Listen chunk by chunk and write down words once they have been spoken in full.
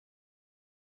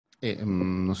E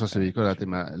non so se vi ricordate,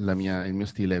 ma il mio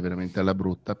stile è veramente alla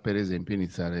brutta. Per esempio,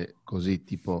 iniziare così,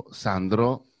 tipo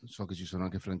Sandro, so che ci sono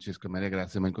anche Francesco e Maria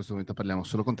Grazia, ma in questo momento parliamo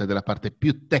solo con te della parte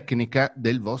più tecnica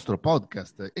del vostro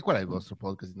podcast. E qual è il vostro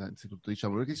podcast, innanzitutto,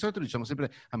 diciamo? Perché di solito diciamo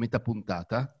sempre a metà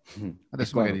puntata.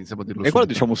 Adesso magari iniziamo a dirlo E qua lo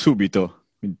subito. diciamo subito.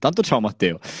 Intanto ciao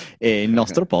Matteo. E il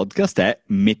nostro podcast è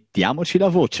Mettiamoci la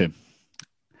voce.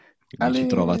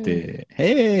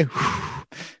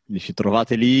 Quindi ci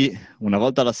trovate lì una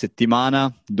volta alla settimana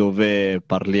dove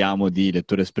parliamo di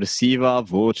lettura espressiva,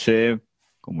 voce,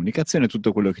 comunicazione,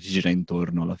 tutto quello che ci gira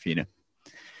intorno alla fine.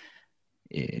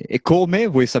 E come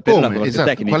vuoi sapere la parte Esatto.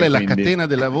 tecnica? Qual è la quindi? catena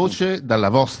della voce dalla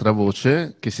vostra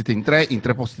voce, che siete in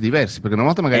tre posti diversi, perché una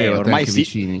volta magari eravate ormai anche sì.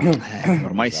 vicini.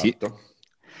 Ormai Esatto. sì.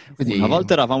 Quindi, Una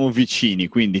volta eravamo vicini,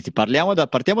 quindi partiamo da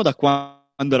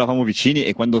quando eravamo vicini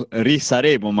e quando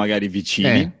risaremo magari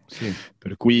vicini. sì.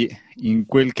 Per cui in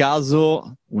quel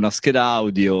caso una scheda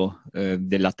audio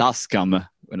della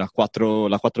Tascam, la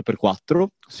 4x4.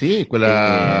 Sì,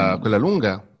 quella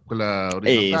lunga, quella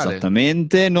orizzontale.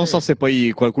 Esattamente, non so se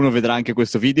poi qualcuno vedrà anche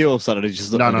questo video o sarà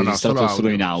registrato solo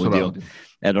in audio.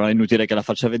 Allora è inutile che la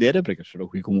faccia vedere perché ce l'ho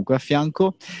qui comunque a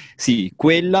fianco. Sì,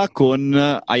 quella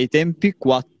con ai tempi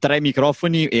 3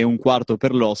 microfoni e un quarto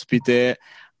per l'ospite.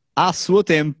 A suo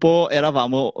tempo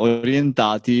eravamo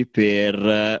orientati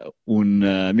per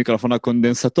un microfono a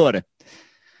condensatore.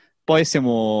 Poi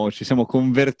ci siamo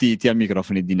convertiti a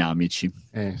microfoni dinamici.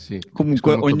 Sì,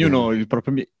 comunque ognuno il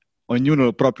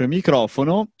proprio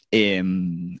microfono e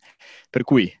per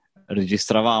cui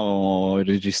registravo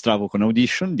con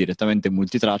Audition direttamente in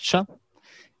multitraccia,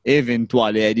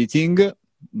 eventuale editing,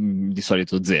 di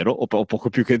solito 0 o poco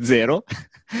più che 0,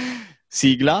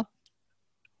 sigla,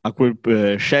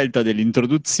 scelta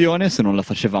dell'introduzione se non la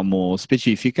facevamo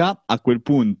specifica, a quel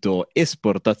punto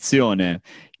esportazione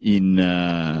io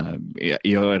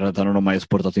in realtà non ho mai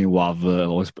esportato in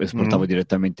WAV, esportavo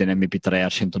direttamente in MP3 a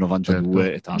 192,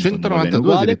 certo. E tanto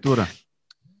 192 addirittura?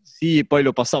 Sì, poi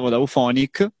lo passavo da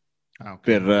Auphonic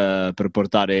per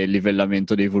portare il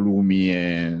livellamento dei volumi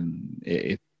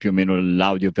e più o meno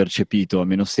l'audio percepito a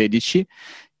 -16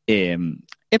 e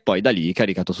poi da lì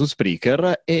caricato su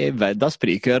Spreaker e da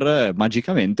Spreaker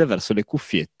magicamente verso le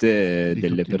cuffiette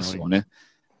delle persone.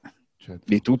 Certo.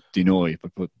 Di tutti noi,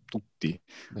 proprio tutti.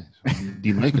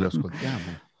 Di noi che lo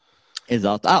ascoltiamo.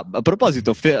 Esatto. A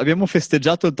proposito, abbiamo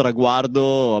festeggiato il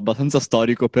traguardo abbastanza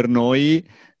storico per noi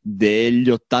degli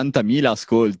 80.000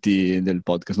 ascolti del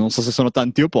podcast. Non so se sono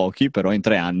tanti o pochi, però in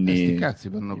 3 anni sti cazzi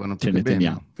vanno più ce che ne bene.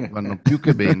 teniamo. Vanno più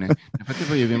che bene. Nel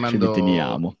frattempo io vi mando... Ce ne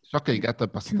teniamo. So che il gatto è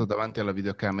passato davanti alla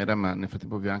videocamera, ma nel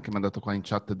frattempo vi ho anche mandato qua in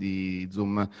chat di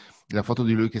Zoom la foto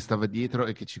di lui che stava dietro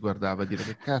e che ci guardava a dire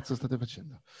che cazzo state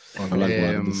facendo? La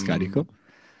guardo, scarico.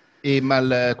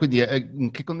 Quindi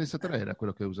in che condensatore era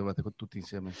quello che usavate tutti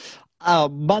insieme?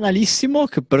 Banalissimo,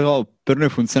 che però per noi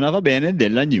funzionava bene,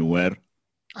 della Newer.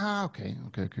 Ah, ok.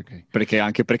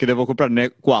 Anche perché devo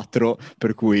comprarne 4,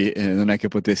 per cui non è che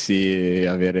potessi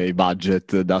avere i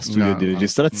budget da studio di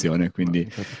registrazione, quindi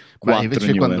 4 Ma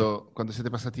invece Newer. quando siete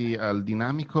passati al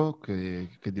dinamico, che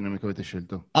dinamico avete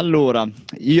scelto? Allora,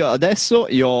 io ho,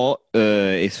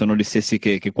 e sono gli stessi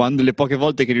che quando le poche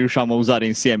volte che riusciamo a usare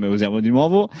insieme usiamo di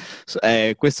nuovo,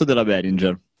 è questo della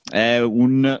Behringer. È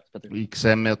un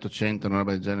XM800, una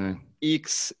roba del genere?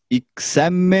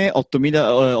 XM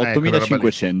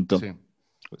 8500. Sì.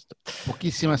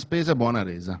 Pochissima spesa, buona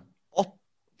resa.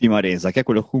 Ottima resa, che è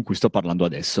quello con cui sto parlando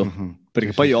adesso.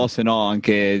 Perché poi ho, se no,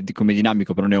 anche come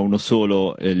dinamico, però ne ho uno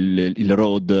solo, il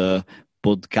Rode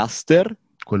Podcaster.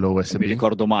 Quello USB? Non mi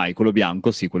ricordo mai, quello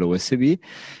bianco, sì, quello USB.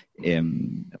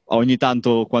 Ogni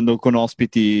tanto, quando con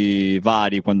ospiti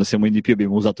vari, quando siamo in di più,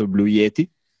 abbiamo usato il Blue Yeti.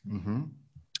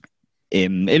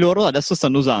 E loro adesso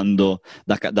stanno usando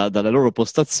dalla loro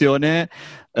postazione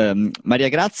Maria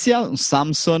Grazia, un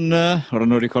Samsung, ora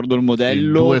non ricordo il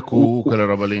modello, il 2Q, quella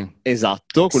roba lì.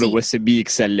 Esatto, quello USB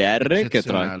XLR che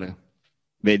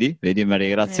vedi Maria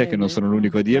Grazia che non sono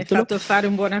l'unico a dirtelo. Mi hai fatto fare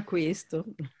un buon acquisto.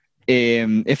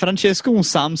 E Francesco un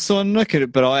Samsung che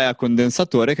però è a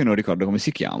condensatore, che non ricordo come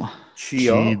si chiama.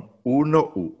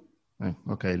 CO1U.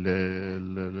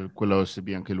 Ok, quello USB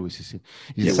anche lui, sì.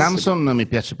 Il Samsung mi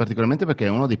piace particolarmente perché è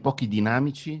uno dei pochi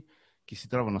dinamici che si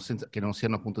trovano senza, che non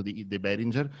siano appunto dei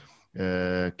Behringer,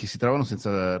 che si trovano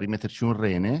senza rimetterci un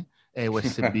rene, è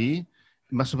USB,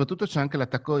 ma soprattutto c'è anche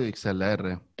l'attacco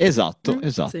XLR. Esatto.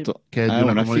 Sì. Che è di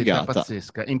una comodità figata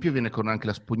pazzesca. In più viene con anche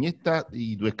la spugnetta,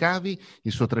 i 2 cavi,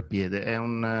 il suo treppiede.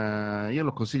 Io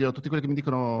lo consiglio a tutti quelli che mi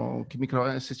dicono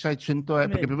se c'hai 100 euro,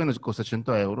 perché più o meno costa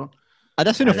 100 euro.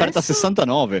 Adesso in offerta a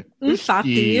 69. Infatti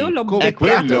io l'ho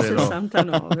beccato a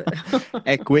 69.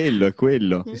 È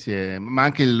quello. Sì, ma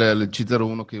anche il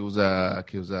C01 che usa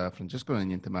Francesco non è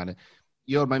niente male.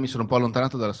 Io ormai mi sono un po'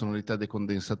 allontanato dalla sonorità dei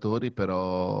condensatori,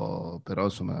 però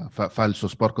insomma fa il suo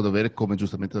sporco dovere come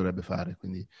giustamente dovrebbe fare,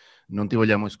 quindi non ti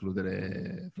vogliamo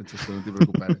escludere, Francesco, non ti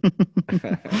preoccupare.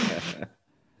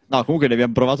 No, comunque ne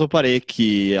abbiamo provato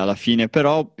parecchi alla fine,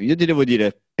 però io ti devo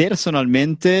dire,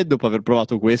 personalmente, dopo aver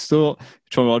provato questo,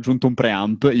 ci ho aggiunto un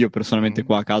preamp. Io personalmente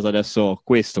qua a casa adesso ho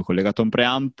questo collegato a un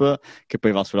preamp, che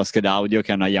poi va sulla scheda audio,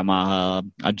 che è una Yamaha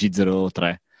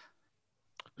AG03.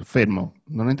 Fermo,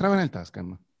 non entrava nel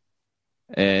Tascam?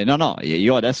 No,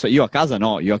 io a casa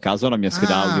ho la mia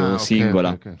scheda audio singola.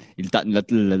 Okay.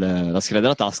 La scheda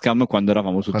della Tascam quando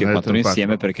eravamo tutti e quattro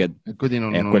insieme, perché è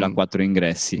quella a 4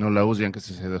 ingressi. Non la usi anche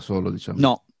se sei da solo, diciamo?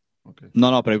 No. Okay.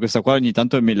 No, perché questa qua ogni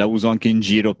tanto me la uso anche in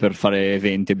giro per fare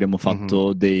eventi. Abbiamo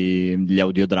fatto degli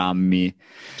audiodrammi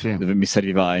dove mi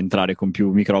serviva a entrare con più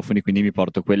microfoni, quindi mi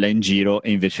porto quella in giro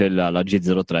e invece la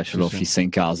G03 ce l'ho fissa in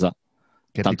casa.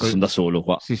 Tanto sono da solo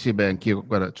qua. Sì, beh, anch'io,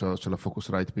 guarda, c'ho la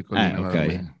Focusrite piccolina,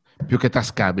 okay. Più che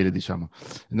tascabile, diciamo.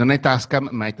 Non è Tascam,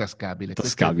 ma è tascabile.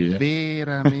 Tascabile. Questa è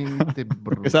veramente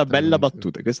brutta. Questa è una bella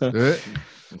battuta.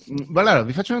 Allora,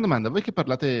 vi faccio una domanda. Voi che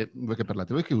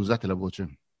usate la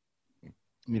voce,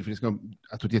 mi riferisco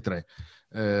a tutti e tre.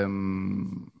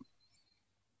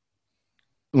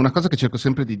 Una cosa che cerco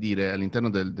sempre di dire all'interno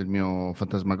del mio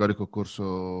fantasmagorico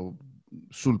corso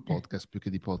sul podcast, più che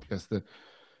di podcast,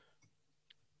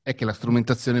 è che la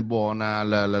strumentazione buona,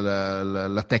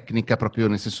 la tecnica proprio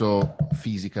nel senso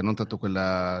fisica, non tanto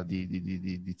quella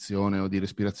di dizione o di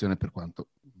respirazione, per quanto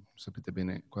sapete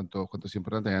bene quanto sia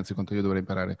importante, anzi quanto io dovrei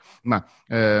imparare, ma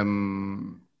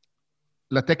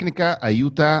la tecnica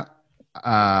aiuta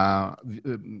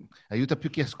più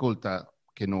chi ascolta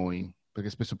che noi,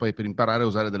 perché spesso poi per imparare a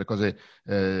usare delle cose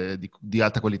di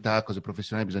alta qualità, cose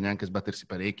professionali, bisogna anche sbattersi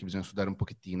parecchio, bisogna sudare un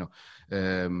pochettino.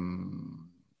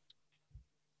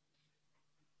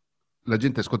 La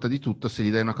gente ascolta di tutto, se gli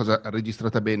dai una cosa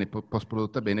registrata bene,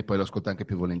 post-prodotta bene, poi lo ascolta anche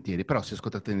più volentieri, però si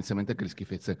ascolta tendenzialmente anche le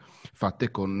schifezze fatte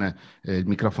con il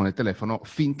microfono e il telefono,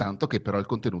 fin tanto che però il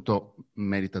contenuto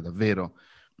merita davvero.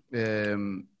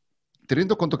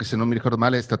 Tenendo conto che, se non mi ricordo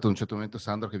male, è stato a un certo momento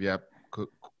Sandro che vi ha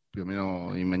più o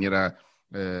meno in maniera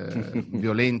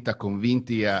violenta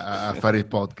convinti a fare il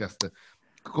podcast.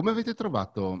 Come avete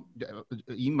trovato?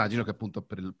 Immagino che appunto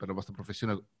per la vostra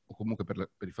professione o comunque per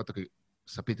il fatto che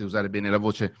sapete usare bene la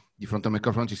voce di fronte al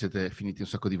microfono ci siete finiti un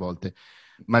sacco di volte,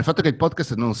 ma il fatto che il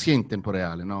podcast non sia in tempo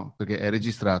reale, no? Perché è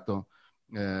registrato,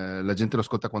 la gente lo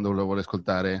ascolta quando lo vuole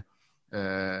ascoltare.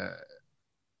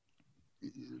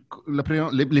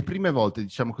 Le prime volte,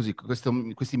 diciamo così,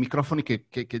 questi microfoni che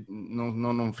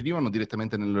non finivano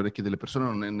direttamente nelle orecchie delle persone,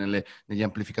 non negli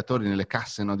amplificatori, nelle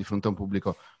casse, no? Di fronte a un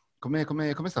pubblico. Com'è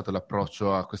stato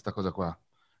l'approccio a questa cosa qua?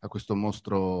 A questo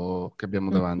mostro che abbiamo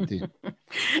davanti?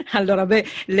 Allora,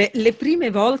 le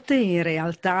prime volte in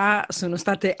realtà sono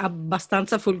state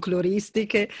abbastanza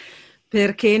folcloristiche,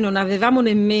 perché non avevamo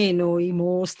nemmeno i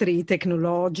mostri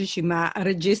tecnologici, ma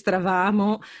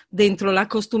registravamo dentro la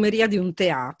costumeria di un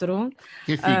teatro.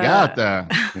 Che figata!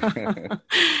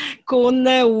 Con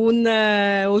un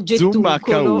oggettucolo.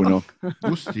 Zoom H1.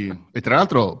 Giusti. E tra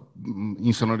l'altro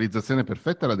insonorizzazione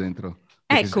perfetta là dentro.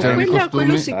 Ecco,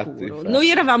 quello sicuro. Infatti. Noi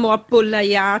eravamo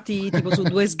appollaiati tipo su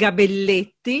 2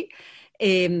 sgabelletti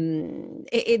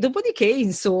e dopodiché,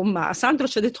 insomma, Sandro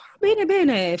ci ha detto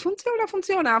bene,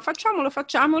 funziona,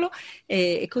 facciamolo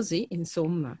e così,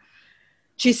 insomma,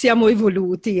 ci siamo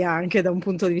evoluti anche da un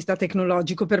punto di vista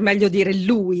tecnologico, per meglio dire,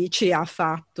 lui ci ha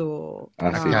fatto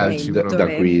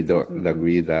da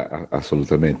guida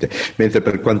assolutamente. Mentre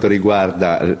per quanto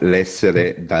riguarda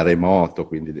l'essere da remoto,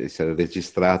 quindi essere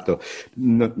registrato,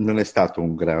 non è stato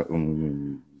un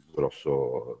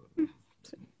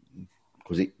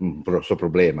grosso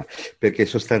problema, perché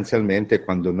sostanzialmente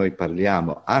quando noi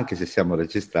parliamo, anche se siamo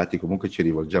registrati, comunque ci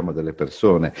rivolgiamo a delle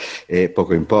persone e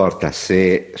poco importa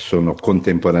se sono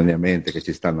contemporaneamente che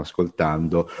ci stanno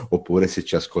ascoltando oppure se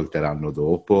ci ascolteranno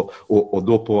dopo o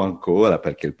dopo ancora,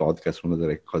 perché il podcast, una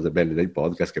delle cose belle del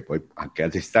podcast, che poi anche a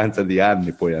distanza di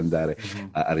anni puoi andare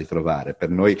a ritrovare. Per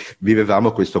noi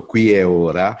vivevamo questo qui e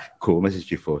ora come se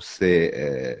ci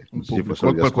fosse gli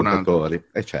ascoltatori.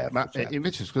 Certo, ma certo.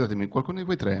 Invece, scusatemi, qualcuno di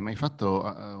voi tre ha mai fatto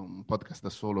un podcast da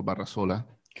solo / sola?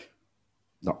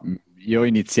 No, io ho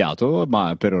iniziato,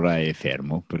 ma per ora è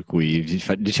fermo, per cui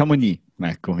diciamo ni,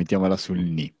 ecco, mettiamola sul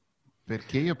ni.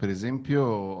 Perché io, per esempio,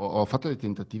 ho fatto dei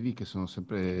tentativi che sono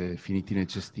sempre finiti nel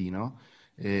cestino,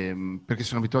 perché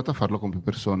sono abituato a farlo con più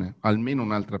persone, almeno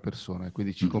un'altra persona,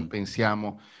 quindi ci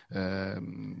compensiamo,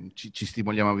 ci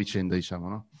stimoliamo a vicenda, diciamo,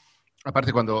 no? A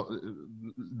parte quando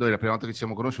noi la prima volta che ci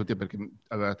siamo conosciuti è perché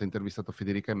avevate intervistato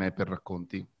Federica e me per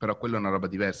racconti, però quello è una roba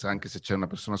diversa, anche se c'è una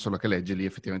persona sola che legge, lì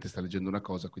effettivamente sta leggendo una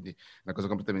cosa, quindi una cosa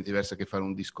completamente diversa che fare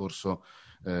un discorso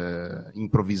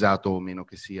improvvisato o meno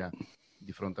che sia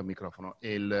di fronte al microfono.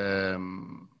 E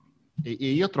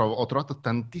io ho trovato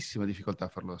tantissime difficoltà a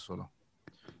farlo da solo,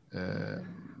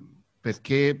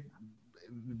 perché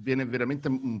viene veramente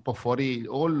un po' fuori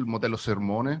o il modello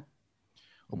sermone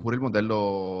oppure il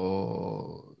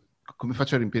modello come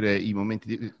faccio a riempire i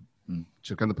momenti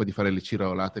cercando poi di fare le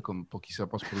cirolate con pochissima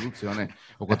post-produzione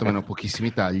o quantomeno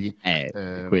pochissimi tagli.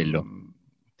 Quello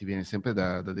ti viene sempre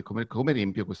come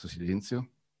riempio questo silenzio?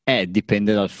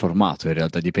 Dipende dal formato, in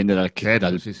realtà dipende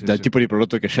dal tipo di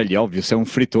prodotto che scegli. Ovvio, se è un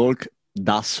free talk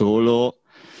da solo,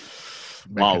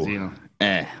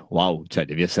 wow, cioè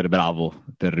devi essere bravo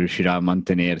per riuscire a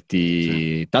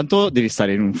mantenerti. Tanto devi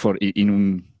stare in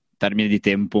un termine di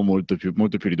tempo molto più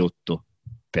ridotto,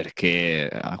 perché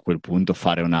a quel punto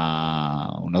fare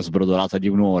una sbrodolata di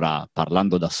un'ora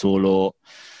parlando da solo,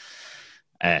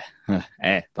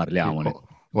 parliamone.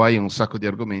 O hai un sacco di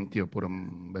argomenti oppure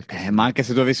un bel ma anche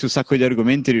se tu avessi un sacco di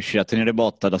argomenti, riuscire a tenere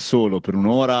botta da solo per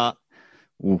un'ora,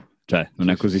 cioè non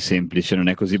è così semplice, non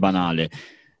è così banale.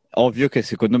 Ovvio che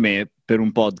secondo me per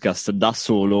un podcast da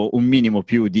solo un minimo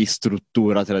più di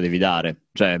struttura te la devi dare,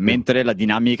 cioè mentre la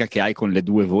dinamica che hai con le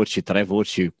 2 voci, 3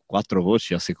 voci, 4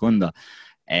 voci a seconda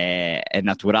è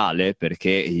naturale, perché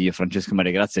io e Francesco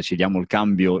Maria Grazia ci diamo il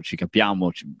cambio, ci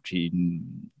capiamo,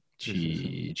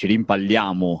 ci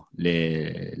rimpalliamo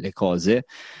le cose.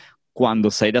 Quando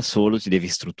sei da solo ti devi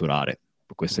strutturare,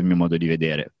 questo è il mio modo di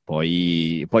vedere.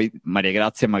 Poi Maria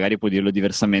Grazia magari può dirlo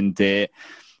diversamente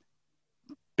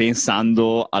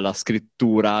pensando alla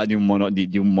scrittura di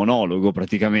un monologo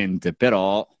praticamente,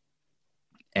 però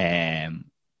è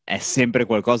sempre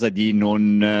qualcosa di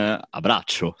non a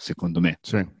braccio, secondo me.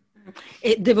 Sì.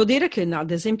 E devo dire che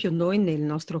ad esempio noi nel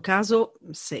nostro caso,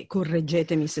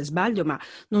 correggetemi se sbaglio, ma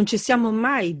non ci siamo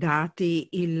mai dati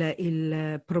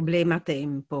il problema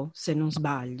tempo, se non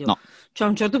sbaglio. No. Cioè a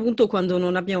un certo punto quando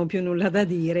non abbiamo più nulla da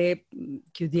dire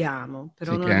chiudiamo,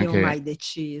 però non abbiamo mai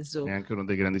deciso. È anche uno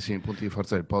dei grandissimi punti di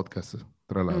forza del podcast,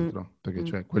 tra l'altro, perché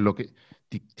cioè quello che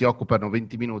ti occupano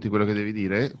 20 minuti, quello che devi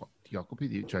dire, ti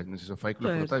occupi cioè nel senso fai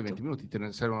quello che fai 20 minuti, te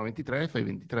ne servono 23 e fai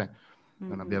 23.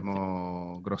 Non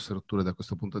abbiamo grosse rotture da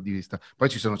questo punto di vista. Poi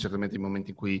ci sono certamente i momenti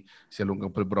in cui si allunga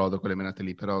un po' il brodo, quelle menate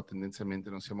lì, però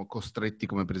tendenzialmente non siamo costretti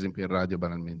come per esempio in radio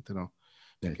banalmente, no?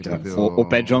 O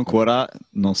peggio ancora,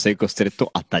 non sei costretto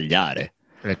a tagliare.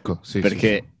 Ecco, sì.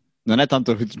 Perché non è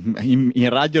tanto in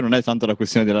radio non è tanto la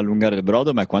questione dell'allungare il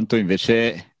brodo, ma è quanto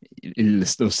invece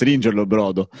lo stringerlo il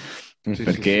brodo.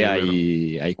 Perché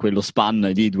hai quello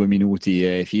span di 2 minuti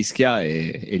e fischia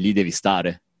e lì devi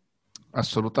stare.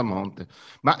 Assolutamente.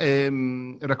 Ma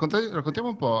raccontiamo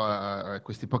un po' a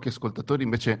questi pochi ascoltatori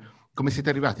invece come siete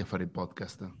arrivati a fare il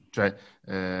podcast. Cioè,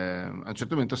 a un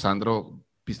certo momento Sandro,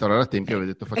 pistola alla tempia,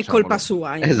 aveva detto facciamolo. È colpa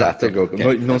sua. Esatto.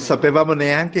 Noi non sapevamo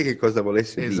neanche che cosa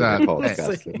volesse dire il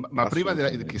podcast. Ma prima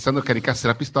che Sandro caricasse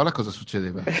la pistola cosa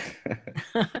succedeva?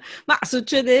 Ma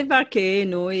succedeva che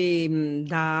noi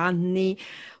da anni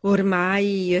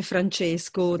ormai io e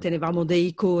Francesco tenevamo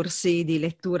dei corsi di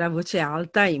lettura a voce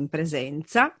alta in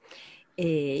presenza,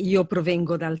 e io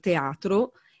provengo dal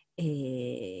teatro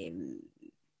e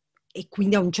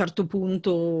quindi a un certo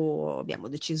punto abbiamo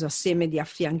deciso assieme di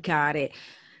affiancare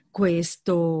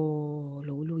questo.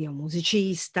 Lui è un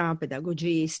musicista,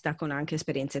 pedagogista con anche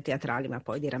esperienze teatrali, ma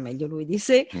poi dirà meglio lui di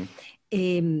sé,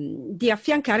 e di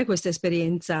affiancare questa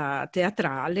esperienza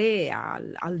teatrale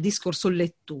al discorso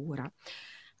lettura.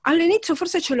 All'inizio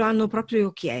forse ce lo hanno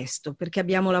proprio chiesto, perché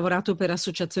abbiamo lavorato per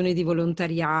associazioni di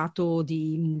volontariato,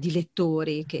 di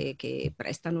lettori che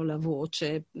prestano la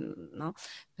voce, no?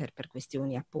 per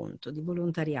questioni appunto di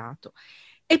volontariato.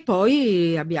 E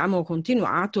poi abbiamo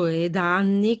continuato, e da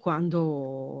anni,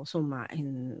 quando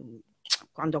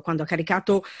ha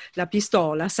caricato la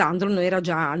pistola, Sandro, noi era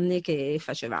già anni che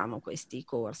facevamo questi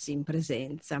corsi in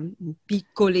presenza, in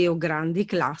piccole o grandi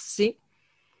classi.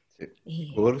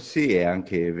 Corsi e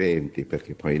anche eventi,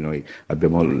 perché poi noi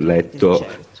abbiamo letto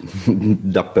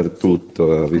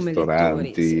dappertutto,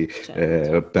 ristoranti,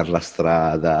 per la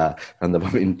strada,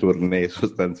 andavamo in tournée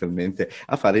sostanzialmente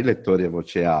a fare i lettori a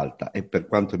voce alta, e per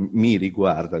quanto mi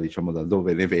riguarda, diciamo da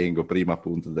dove ne vengo, prima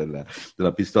appunto della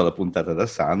pistola puntata da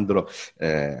Sandro,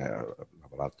 la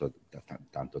lavorato da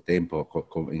tanto tempo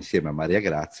insieme a Maria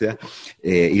Grazia,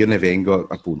 e io ne vengo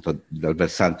appunto dal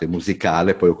versante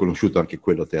musicale, poi ho conosciuto anche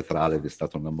quello teatrale ed è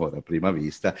stato un amore a prima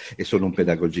vista, e sono un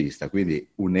pedagogista, quindi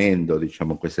unendo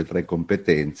diciamo queste tre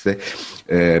competenze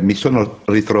mi sono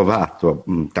ritrovato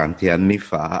tanti anni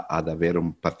fa ad avere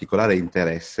un particolare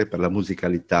interesse per la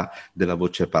musicalità della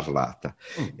voce parlata,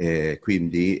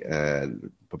 quindi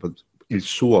proprio il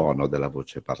suono della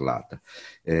voce parlata,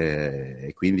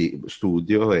 e quindi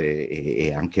studio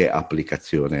e anche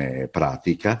applicazione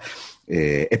pratica,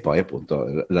 e poi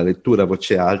appunto la lettura a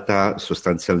voce alta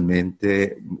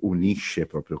sostanzialmente unisce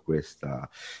proprio questi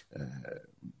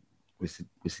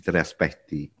tre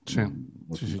aspetti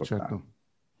molto importanti. Certo.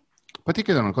 Poi ti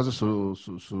chiedo una cosa su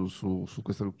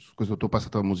questo tuo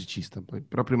passato musicista, poi.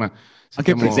 Però prima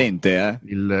anche presente,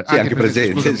 sì, anche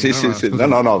presente. Scusami,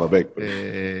 no,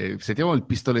 vabbè. Sentiamo il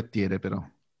pistolettiere, però.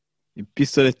 Il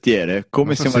pistolettiere?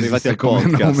 Come siamo arrivati al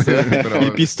podcast? Nome,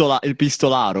 però... il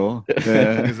pistolaro?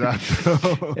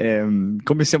 Esatto.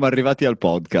 Come siamo arrivati al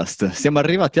podcast? Siamo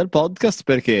arrivati al podcast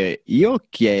perché io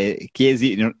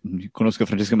chiesi, conosco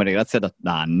Francesco e Maria Grazia da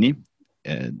anni,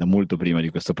 da molto prima di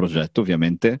questo progetto,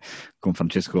 ovviamente. Con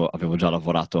Francesco avevo già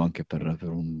lavorato anche per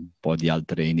un po' di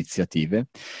altre iniziative.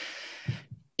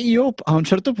 Io a un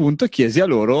certo punto chiesi a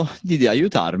loro di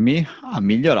aiutarmi a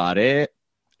migliorare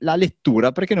la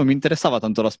lettura, perché non mi interessava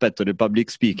tanto l'aspetto del public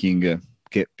speaking,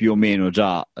 che più o meno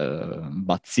già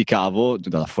bazzicavo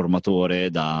da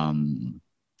formatore, da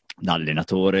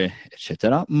allenatore,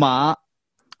 eccetera, ma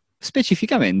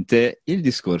specificamente il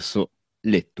discorso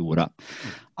lettura.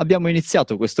 Abbiamo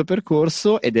iniziato questo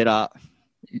percorso ed era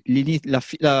la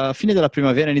fine della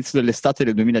primavera, inizio dell'estate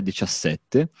del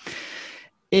 2017,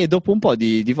 e dopo un po'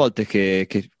 di volte che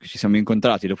ci siamo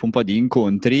incontrati, dopo un po' di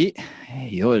incontri,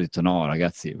 io ho detto no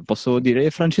ragazzi, posso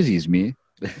dire francesismi?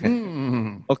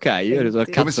 Ok, io ho detto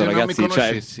cazzo ragazzi, non mi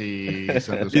conoscessi,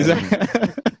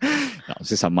 no,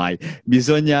 si sa mai,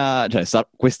 bisogna,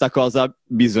 questa cosa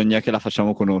bisogna che la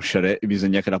facciamo conoscere,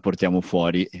 bisogna che la portiamo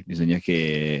fuori, bisogna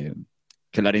che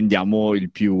la rendiamo il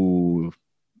più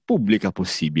pubblica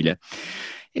possibile.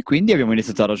 E quindi abbiamo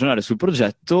iniziato a ragionare sul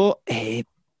progetto, e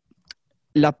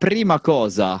la prima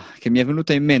cosa che mi è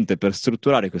venuta in mente per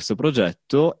strutturare questo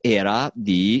progetto era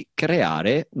di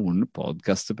creare un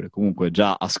podcast, perché comunque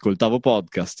già ascoltavo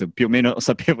podcast, più o meno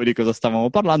sapevo di cosa stavamo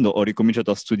parlando, ho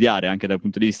ricominciato a studiare anche dal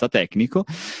punto di vista tecnico,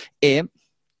 e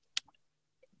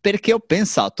perché ho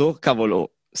pensato,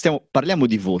 cavolo, parliamo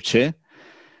di voce,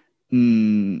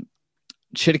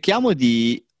 cerchiamo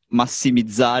di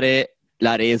massimizzare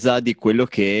la resa di quello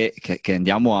che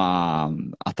andiamo a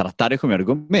trattare come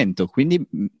argomento. Quindi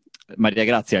Maria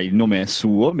Grazia, il nome è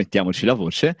suo, Mettiamoci la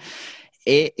voce,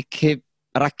 e che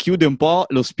racchiude un po'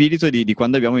 lo spirito di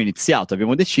quando abbiamo iniziato.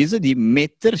 Abbiamo deciso di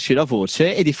metterci la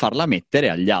voce e di farla mettere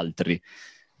agli altri.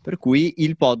 Per cui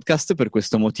il podcast per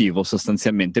questo motivo,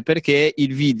 sostanzialmente, perché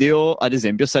il video, ad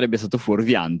esempio, sarebbe stato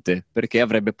fuorviante, perché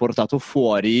avrebbe portato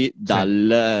fuori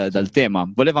dal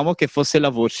tema. Volevamo che fosse la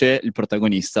voce il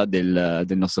protagonista del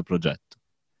nostro progetto.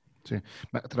 Sì,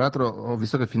 ma tra l'altro ho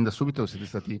visto che fin da subito siete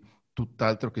stati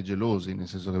tutt'altro che gelosi, nel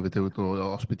senso che avete avuto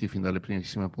ospiti fin dalle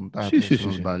primissime puntate, se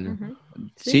non sbaglio. Uh-huh.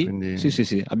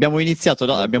 Sì. Abbiamo iniziato,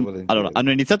 allora,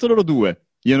 hanno iniziato loro due.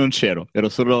 Io non c'ero, ero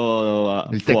solo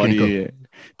il fuori, tecnico.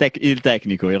 Il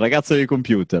tecnico, il ragazzo dei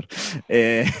computer.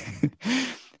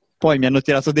 Poi mi hanno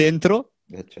tirato dentro,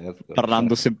 certo.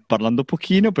 parlando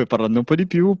pochino, poi parlando un po' di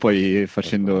più, poi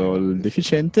facendo il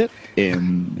deficiente.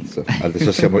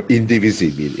 Adesso siamo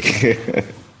indivisibili.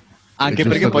 Anche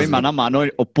perché poi mano a mano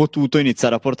ho potuto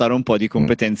iniziare a portare un po' di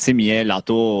competenze mie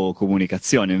lato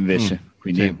comunicazione invece.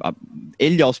 Quindi,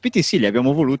 e gli ospiti li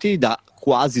abbiamo voluti da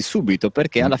quasi subito,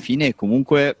 perché alla fine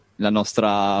comunque la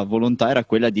nostra volontà era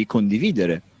quella di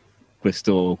condividere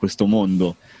questo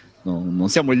mondo. Non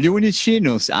siamo gli unici,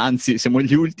 anzi siamo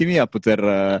gli ultimi a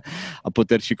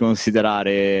poterci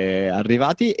considerare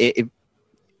arrivati, e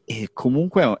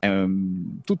comunque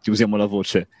tutti usiamo la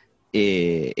voce,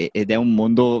 ed è un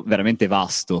mondo veramente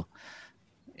vasto,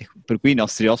 per cui i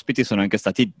nostri ospiti sono anche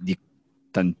stati di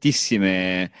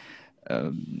tantissime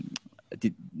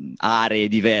aree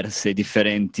diverse,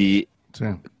 differenti,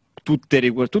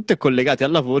 tutte collegate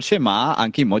alla voce, ma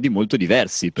anche in modi molto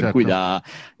diversi, per cui da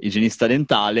igienista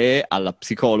dentale alla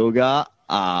psicologa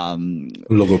a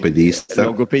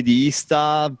logopedista,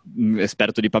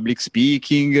 esperto di public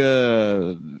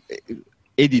speaking,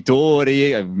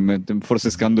 editori, forse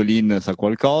Scandolin sa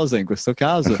qualcosa in questo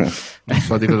caso. Non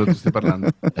so di cosa tu stai parlando.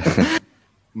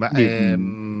 Ma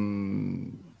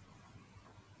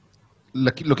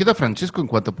Lo chiedo a Francesco in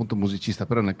quanto appunto musicista,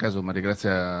 però nel caso Maria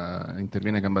Grazia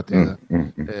interviene a gamba tesa.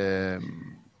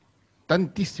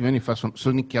 Tantissimi anni fa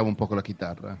sonicchiavo un po' con la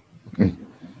chitarra, ok?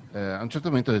 A un certo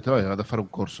momento ho detto, vado a fare un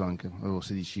corso anche, avevo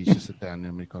 16-17 anni,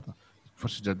 non mi ricordo,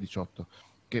 forse già 18,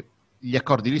 che gli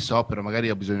accordi li so, però magari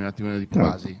ho bisogno un attimo di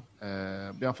basi.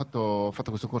 Abbiamo fatto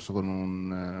questo corso con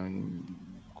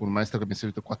un maestro che mi ha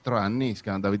seguito 4 anni, si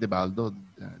chiama Davide Baldo,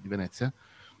 di Venezia,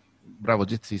 bravo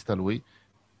jazzista lui,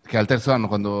 che al terzo anno,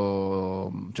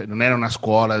 quando, cioè non era una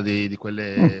scuola di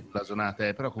quelle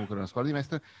blasonate, però comunque era una scuola di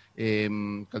maestri, e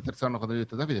al terzo anno, quando gli ho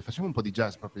detto Davide facciamo un po' di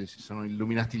jazz, proprio si sono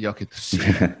illuminati gli occhi, sì.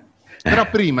 Però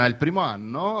prima, il primo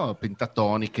anno,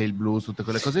 pentatoniche, il blues, tutte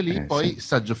quelle cose lì, poi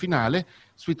saggio finale,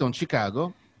 Sweet on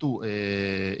Chicago, tu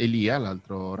e Elia,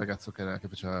 l'altro ragazzo che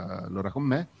faceva l'ora con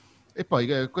me, e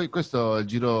poi questo è il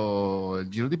giro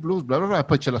di blues, bla bla bla, e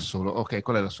poi c'è l'assolo. Ok,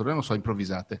 qual è l'assolo? Io non so,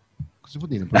 improvvisate. Cosa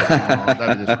vuol dire improvvisate? No,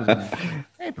 Davide, scusami.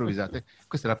 Improvvisate.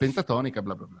 Questa è la pentatonica,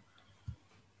 bla bla bla.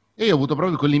 E io ho avuto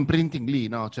proprio quell'imprinting lì,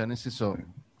 no? Cioè, nel senso,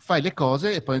 fai le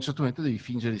cose e poi a un certo momento devi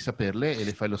fingere di saperle e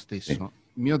le fai lo stesso.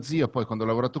 Mio zio, poi, quando ho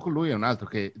lavorato con lui, è un altro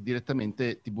che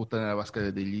direttamente ti butta nella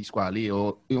vasca degli squali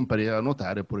o impari a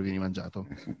nuotare oppure vieni mangiato,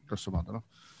 grosso modo, no?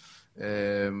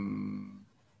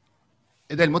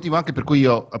 Ed è il motivo anche per cui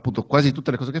io, appunto, quasi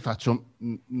tutte le cose che faccio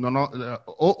non ho,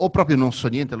 o proprio non so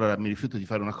niente, allora mi rifiuto di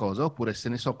fare una cosa, oppure se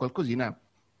ne so qualcosina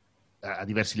a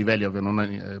diversi livelli,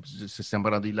 ovvio, se stiamo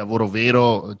parlando di lavoro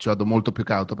vero ci vado molto più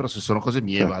cauto, però se sono cose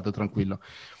mie vado tranquillo.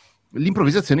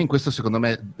 L'improvvisazione in questo, secondo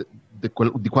me,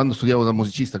 di quando studiavo da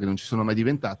musicista, che non ci sono mai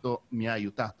diventato, mi ha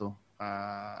aiutato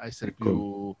a essere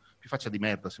più faccia di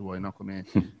merda, se vuoi, no? Come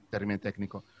termine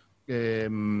tecnico.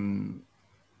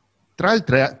 Tra il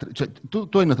cioè,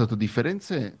 tu hai notato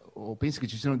differenze o pensi che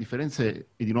ci siano differenze,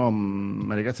 e di nuovo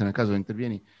Maria Grazia nel caso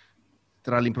intervieni,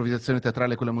 tra l'improvvisazione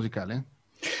teatrale e quella musicale?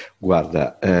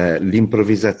 Guarda,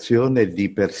 l'improvvisazione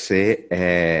di per sé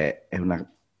è una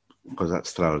cosa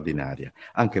straordinaria,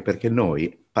 anche perché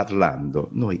noi parlando,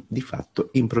 noi di fatto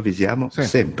improvvisiamo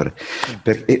sempre.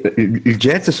 Perché il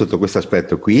jazz sotto questo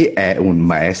aspetto qui è un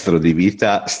maestro di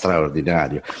vita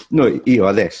straordinario. Io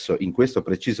adesso, in questo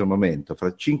preciso momento,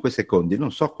 fra 5 secondi,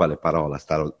 non so quale parola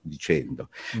starò dicendo,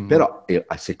 però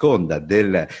a seconda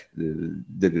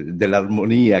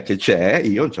dell'armonia che c'è,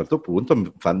 io a un certo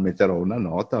punto metterò una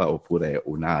nota oppure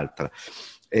un'altra.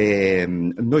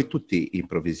 Noi tutti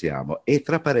improvvisiamo e,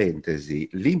 tra parentesi,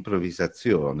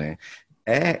 l'improvvisazione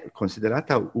è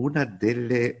considerata una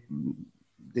dei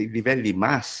livelli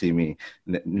massimi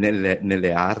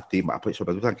nelle arti, ma poi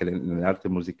soprattutto anche nelle arti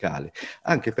musicali,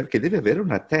 anche perché devi avere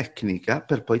una tecnica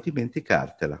per poi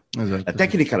dimenticartela. Esatto, la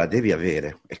tecnica la devi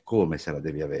avere, è come se la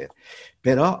devi avere,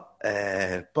 però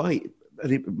poi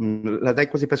la dai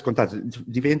quasi per scontato,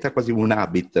 diventa quasi un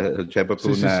habit, cioè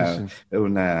proprio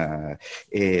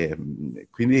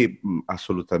quindi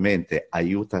assolutamente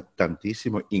aiuta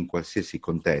tantissimo in qualsiasi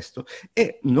contesto,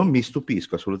 e non mi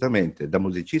stupisco assolutamente da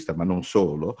musicista, ma non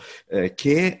solo,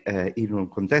 che in un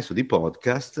contesto di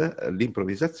podcast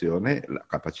l'improvvisazione, la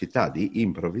capacità di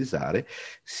improvvisare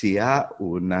sia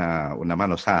una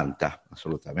mano santa,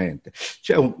 assolutamente.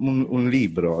 C'è un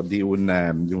libro di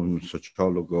un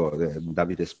sociologo,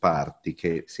 Davide Sparti,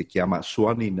 che si chiama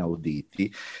Suoni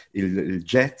inauditi, il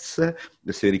jazz,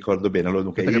 se ricordo bene, allora,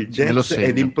 dunque, il jazz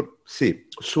è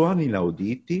Suoni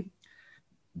inauditi,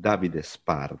 Davide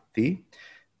Sparti,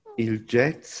 il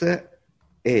jazz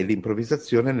e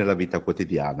l'improvvisazione nella vita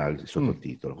quotidiana, il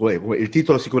sottotitolo. Il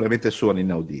titolo sicuramente Suoni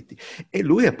inauditi. E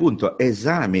lui appunto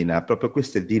esamina proprio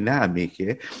queste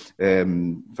dinamiche,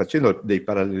 facendo dei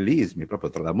parallelismi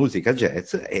proprio tra la musica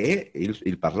jazz e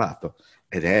il parlato.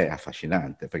 Ed è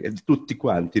affascinante, perché tutti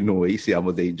quanti noi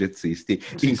siamo dei jazzisti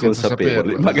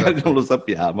inconsapevoli, magari non lo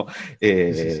sappiamo,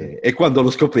 e quando lo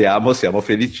scopriamo siamo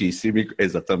felicissimi,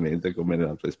 esattamente come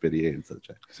nella tua esperienza.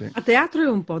 Cioè. A teatro è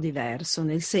un po' diverso,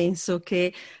 nel senso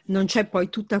che non c'è poi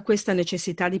tutta questa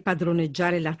necessità di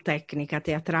padroneggiare la tecnica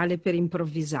teatrale per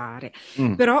improvvisare,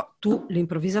 però tu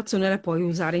l'improvvisazione la puoi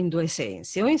usare in due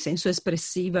sensi, o in senso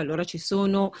espressivo, allora ci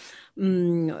sono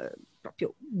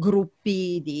proprio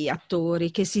gruppi di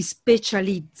attori che si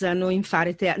specializzano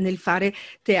nel fare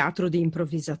teatro di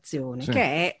improvvisazione, che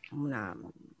è una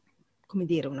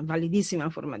validissima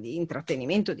forma di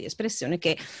intrattenimento, di espressione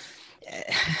che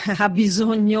ha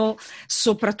bisogno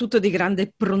soprattutto di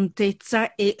grande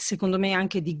prontezza e secondo me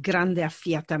anche di grande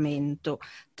affiatamento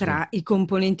tra i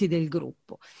componenti del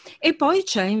gruppo. E poi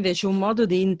c'è invece un modo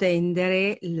di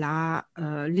intendere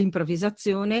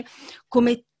l'improvvisazione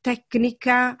come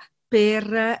tecnica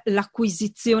per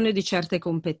l'acquisizione di certe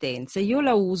competenze. Io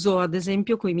la uso, ad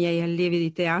esempio, con i miei allievi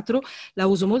di teatro, la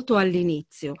uso molto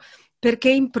all'inizio,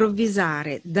 perché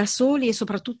improvvisare da soli e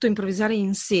soprattutto improvvisare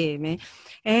insieme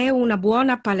è una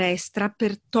buona palestra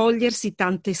per togliersi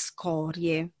tante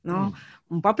scorie, no?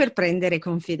 Un po' per prendere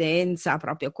confidenza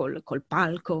proprio col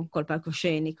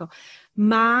palcoscenico,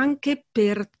 ma anche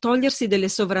per togliersi delle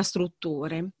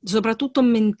sovrastrutture, soprattutto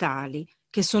mentali,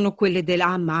 che sono quelle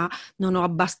ma non ho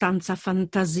abbastanza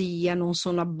fantasia, non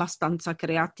sono abbastanza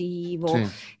creativo, Sì.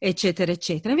 eccetera,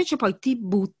 eccetera. Invece poi ti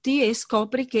butti e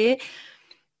scopri che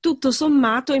tutto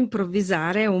sommato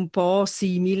improvvisare è un po'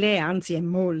 simile, anzi è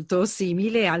molto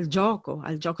simile al gioco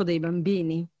dei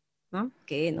bambini, no?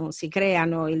 Che non si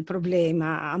creano il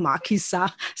problema, ma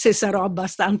chissà se sarò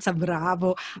abbastanza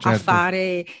bravo a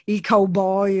fare il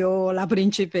cowboy o la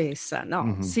principessa.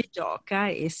 No, si gioca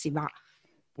e si va.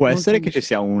 Può essere che ci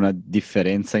sia una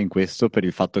differenza in questo per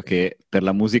il fatto che per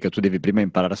la musica tu devi prima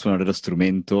imparare a suonare lo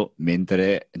strumento,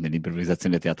 mentre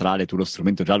nell'improvvisazione teatrale tu lo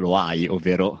strumento già lo hai,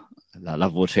 ovvero la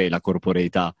voce e la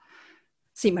corporeità.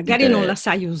 Sì, magari non la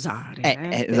sai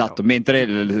usare. Esatto,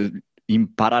 mentre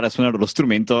imparare a suonare lo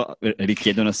strumento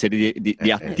richiede una serie di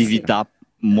attività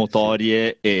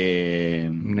motorie e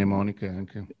mnemoniche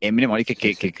anche. E mnemoniche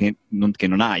che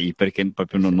non hai, perché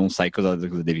proprio non sai cosa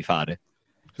devi fare.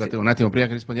 Scusate, un attimo, prima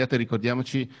che rispondiate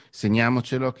ricordiamoci,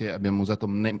 segniamocelo che abbiamo usato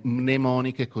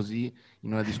mnemoniche così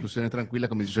in una discussione tranquilla,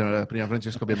 come diceva prima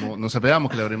Francesco, non sapevamo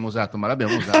che l'avremmo usato, ma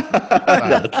l'abbiamo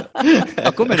usato.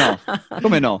 No, come no?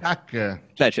 Come no?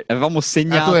 Cioè, avevamo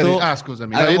segnato,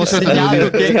 scusami, avevamo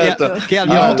segnato che al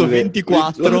minuto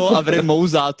 24 avremmo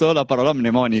usato la parola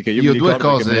mnemoniche. Io due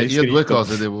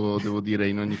cose devo dire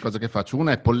in ogni cosa che faccio.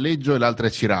 Una è polleggio e l'altra è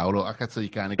Ciraulo, a cazzo di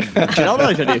cane. Ciraulo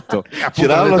l'hai già detto.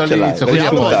 Ciraulo l'ho detto all'inizio, quindi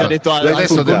l'hai detto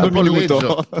adesso secondo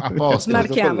minuto. A posto.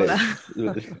 Marchiamola.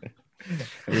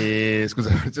 Scusa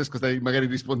Francesco, stai magari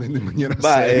rispondendo in maniera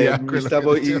seria. Mi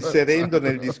stavo inserendo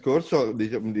nel discorso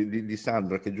di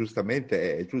Sandra, che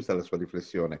giustamente è giusta la sua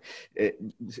riflessione.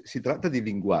 Si tratta di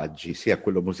linguaggi, sia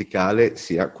quello musicale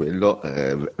sia quello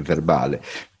verbale,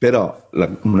 però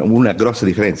una grossa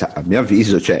differenza, a mio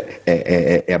avviso,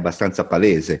 è abbastanza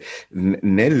palese.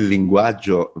 Nel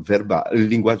linguaggio verbale, il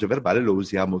linguaggio verbale lo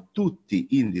usiamo tutti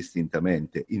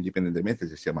indistintamente, indipendentemente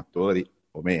se siamo attori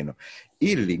o meno.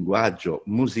 Il linguaggio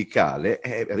musicale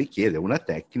richiede una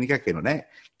tecnica che non è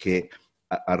che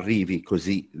arrivi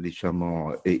così,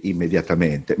 diciamo,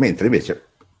 immediatamente, mentre invece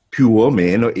più o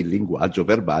meno il linguaggio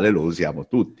verbale lo usiamo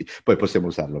tutti. Poi possiamo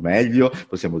usarlo meglio,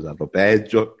 possiamo usarlo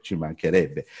peggio, ci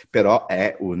mancherebbe, però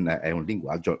è un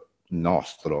linguaggio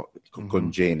nostro,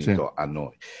 congenito a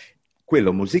noi.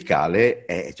 Quello musicale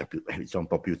è già un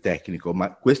po' più tecnico,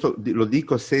 ma questo lo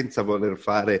dico senza voler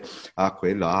fare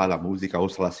la musica o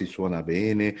se la si suona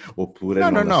bene oppure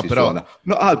suona.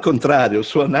 No, al contrario,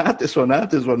 suonate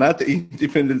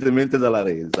indipendentemente dalla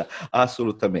resa,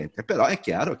 assolutamente. Però è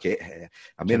chiaro che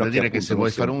a meno dire che se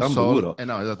vuoi fare un sol,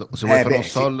 se vuoi fare un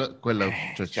sol,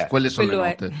 certo. Quelle sono le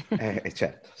note.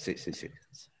 Certo, sì.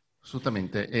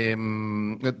 Assolutamente.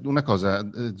 Una cosa,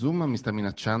 Zoom mi sta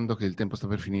minacciando che il tempo sta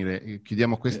per finire.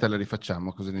 Chiudiamo questa e la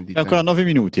rifacciamo. Cosa ne dite? Ancora 9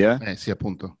 minuti, sì,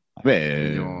 appunto.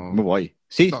 Beh, come vuoi?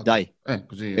 Sì, no, dai.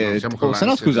 Così siamo se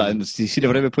no, scusa, si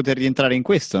dovrebbe poter rientrare in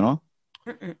questo, no?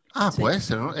 Sì. Può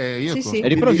essere, no? Sì.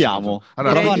 Riproviamo.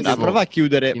 Allora, prova a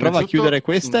chiudere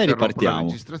questa e ripartiamo. La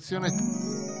registrazione.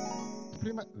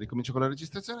 Prima ricomincio con la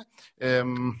registrazione.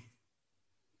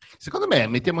 Secondo me,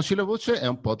 Mettiamoci la voce è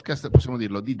un podcast, possiamo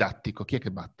dirlo, didattico. Chi è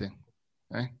che batte?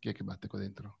 Chi è che batte qua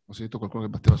dentro? Ho sentito qualcuno che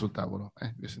batteva sul tavolo.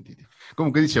 Vi ho sentiti.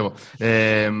 Comunque dicevo,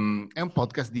 è un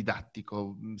podcast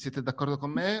didattico. Siete d'accordo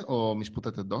con me o mi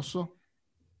sputate addosso?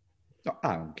 No,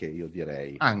 anche io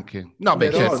direi. Anche? No,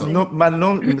 beh, certo.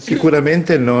 Ma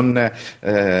sicuramente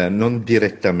non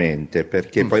direttamente,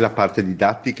 perché poi la parte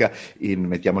didattica in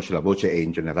Mettiamoci la voce e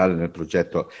in generale nel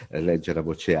progetto Leggere a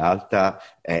voce alta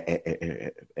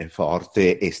è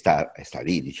forte e sta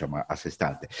lì, diciamo, a sé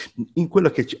stante.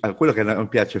 Quello che a noi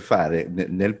piace fare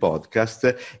nel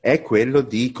podcast è quello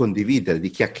di condividere, di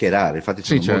chiacchierare. Infatti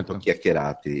sono molto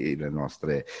chiacchierati le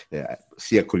nostre,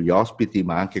 sia con gli ospiti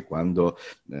ma anche quando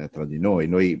tra di noi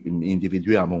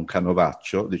individuiamo un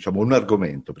canovaccio, diciamo un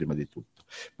argomento prima di tutto,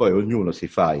 poi ognuno si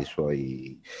fa i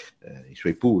suoi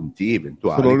punti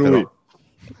eventuali. Solo lui.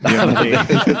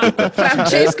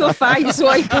 Francesco fa i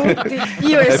suoi punti,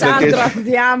 io e Sandra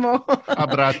andiamo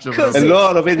abbraccio.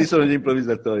 Loro, vedi, sono gli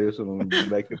improvvisatori, io sono un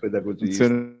vecchio pedagogista.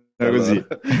 Così.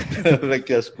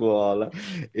 Vecchia scuola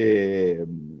e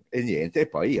niente, e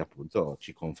poi appunto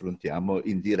ci confrontiamo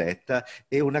in diretta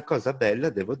e una cosa bella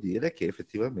devo dire che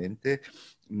effettivamente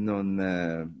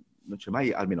non c'è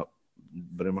mai, almeno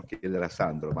dovremmo chiedere a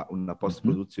Sandro, ma una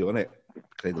post-produzione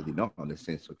Credo di no, nel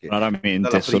senso che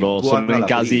raramente, solo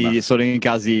in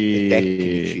casi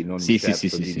tecnici, non certo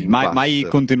sì. Mai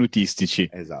contenutistici.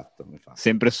 Esatto,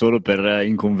 sempre solo per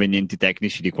inconvenienti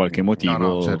tecnici di qualche motivo.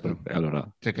 No, certo.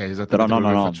 Allora, che è esattamente quello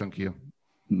che faccio anch'io.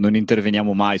 Non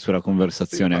interveniamo mai sulla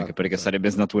conversazione, anche perché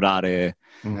sarebbe snaturare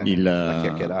la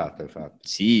chiacchierata, infatti.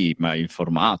 Sì, ma il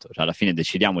formato, cioè alla fine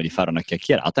decidiamo di fare una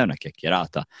chiacchierata, è una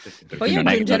chiacchierata. Poi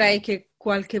aggiungerei che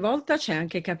qualche volta ci è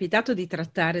anche capitato di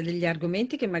trattare degli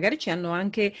argomenti che magari ci hanno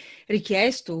anche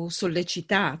richiesto o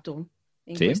sollecitato.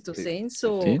 In questo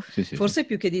senso, forse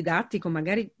più che didattico,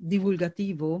 magari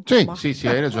divulgativo. Sì,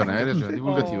 hai ragione,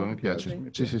 divulgativo, mi piace.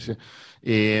 Sì.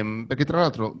 Perché tra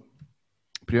l'altro,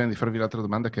 prima di farvi l'altra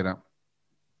domanda, che era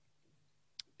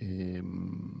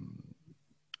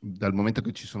dal momento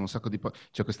che ci sono un sacco di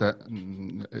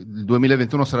il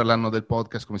 2021 sarà l'anno del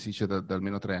podcast, come si dice da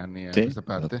almeno 3 anni a questa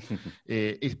parte,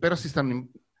 e però si stanno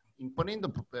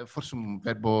imponendo, forse un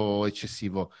verbo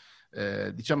eccessivo,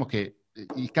 diciamo che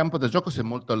il campo da gioco si è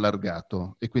molto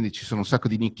allargato e quindi ci sono un sacco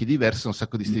di nicchie diverse, un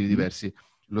sacco di stili diversi.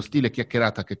 Lo stile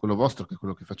chiacchierata, che è quello vostro, che è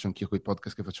quello che faccio anch'io con i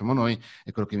podcast che facciamo noi,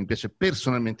 è quello che mi piace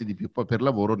personalmente di più. Poi per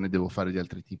lavoro ne devo fare di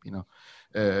altri tipi, no?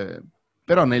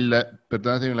 Però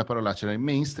perdonatemi la parolaccia, nel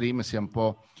mainstream si è un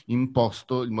po'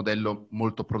 imposto il modello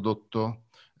molto prodotto,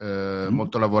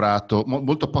 molto lavorato,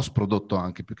 molto post-prodotto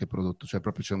anche, più che prodotto, cioè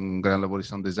proprio c'è un gran lavoro di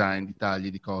sound design, di tagli,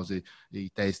 di cose,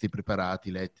 i testi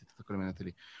preparati, letti, tutte quelle menate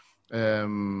lì.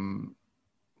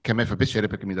 Che a me fa piacere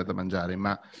perché mi dà da mangiare,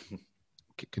 ma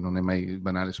che non è mai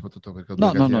banale, soprattutto perché ho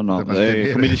due gatti da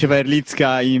mantenere. Come diceva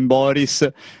Erlitzka in Boris,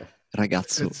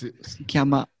 ragazzo, si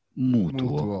chiama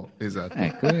mutuo. Esatto.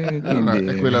 Ecco,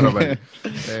 è quella roba lì.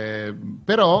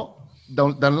 Però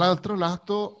dall'altro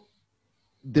lato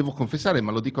devo confessare,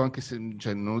 ma lo dico anche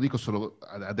cioè non lo dico solo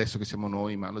adesso che siamo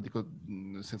noi, ma lo dico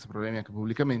senza problemi anche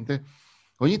pubblicamente,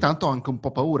 ogni tanto ho anche un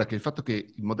po' paura che il fatto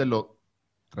che il modello,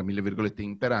 tra mille virgolette,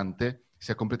 imperante,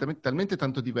 sia completamente talmente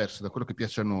tanto diverso da quello che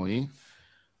piace a noi,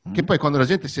 che poi quando la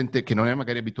gente sente che non è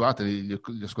magari abituata, gli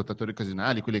ascoltatori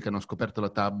occasionali, quelli che hanno scoperto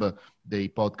la tab dei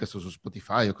podcast su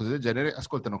Spotify o cose del genere,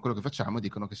 ascoltano quello che facciamo e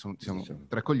dicono che siamo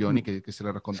 3 coglioni che se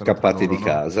la raccontano scappati loro, di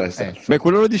casa, esatto. Beh,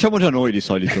 quello lo diciamo già noi di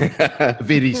solito.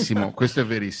 Verissimo, questo è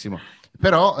verissimo.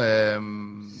 Però cioè,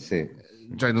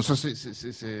 non so se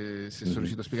sono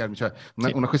riuscito a spiegarmi, cioè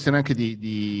una questione anche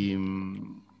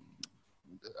di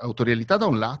autorialità da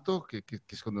un lato, che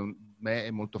secondo me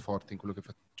è molto forte in quello che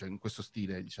fa, cioè in questo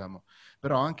stile, diciamo,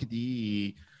 però anche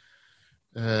di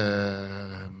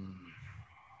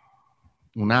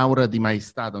un'aura di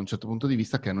maestà da un certo punto di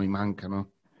vista che a noi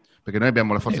mancano, perché noi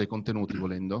abbiamo la forza dei contenuti,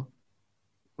 volendo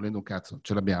un cazzo,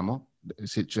 ce l'abbiamo,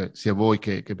 cioè, sia voi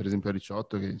che per esempio a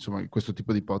Ricciotto, che insomma questo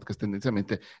tipo di podcast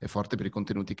tendenzialmente è forte per i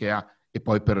contenuti che ha e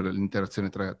poi per l'interazione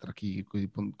tra chi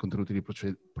quei contenuti li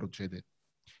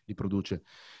produce.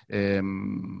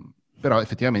 Però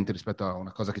effettivamente rispetto a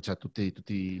una cosa che ha tutti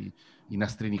i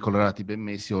nastrini colorati ben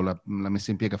messi o la messa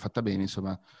in piega fatta bene,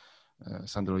 insomma,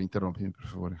 Sandro, interrompimi per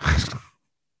favore.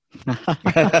 No,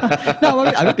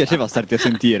 ma a me piaceva starti a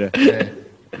sentire.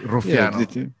 Ruffiano.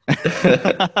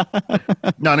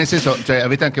 No, nel senso, cioè,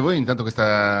 avete anche voi intanto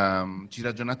questa... Ci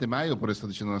ragionate mai oppure sto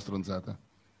dicendo una stronzata?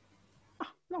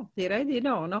 No, direi di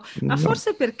no. Ma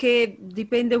forse perché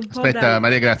dipende un po' Aspetta,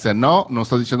 Maria Grazia, no, non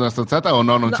sto dicendo una stronzata o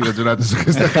non ci ragionate su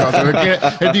questa cosa, perché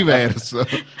è diverso.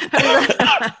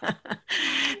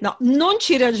 No, non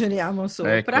ci ragioniamo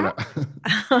sopra. Eccola.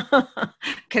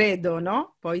 Credo,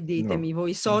 no? Poi ditemi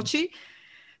voi soci.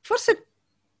 Forse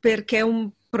perché è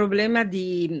un problema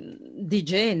di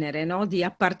genere, no? Di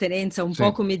appartenenza, un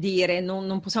po' come dire,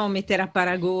 non possiamo mettere a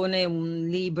paragone un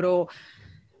libro...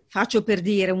 Faccio per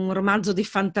dire un romanzo di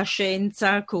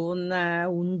fantascienza con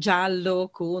un giallo,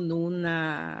 con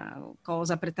una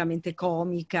cosa prettamente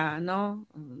comica, no?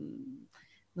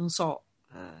 Non so,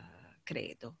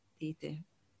 credo, dite.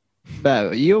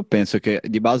 Beh, io penso che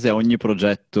di base a ogni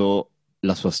progetto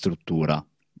la sua struttura.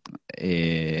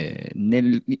 E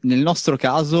nel nostro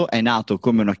caso è nato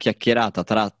come una chiacchierata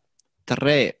tra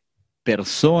 3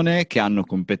 persone che hanno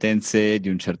competenze di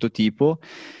un certo tipo.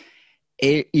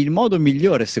 E il modo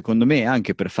migliore, secondo me,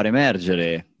 anche per far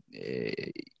emergere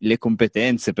le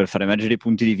competenze, per far emergere i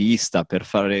punti di vista, per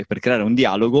creare un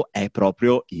dialogo, è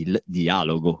proprio il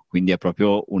dialogo. Quindi è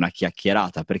proprio una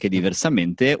chiacchierata, perché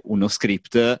diversamente uno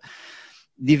script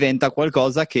diventa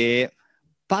qualcosa che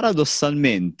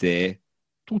paradossalmente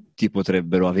tutti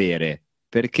potrebbero avere,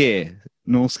 perché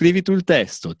non scrivi tu il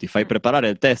testo, ti fai preparare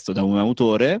il testo da un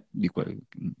autore,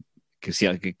 che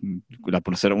sia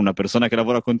una persona che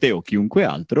lavora con te o chiunque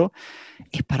altro,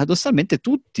 e paradossalmente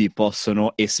tutti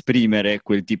possono esprimere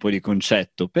quel tipo di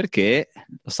concetto perché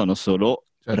lo stanno solo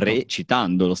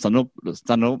recitando, lo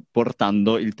stanno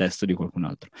portando il testo di qualcun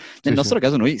altro. Nel nostro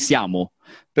caso noi siamo,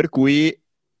 per cui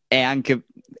è anche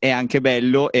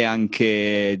bello, è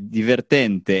anche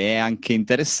divertente, è anche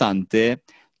interessante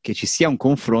che ci sia un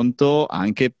confronto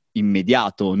anche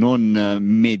immediato, non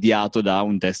mediato da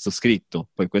un testo scritto.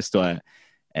 Poi questo è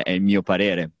il mio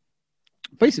parere.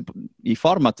 Poi i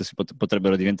format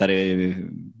potrebbero diventare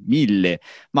 1000,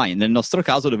 ma nel nostro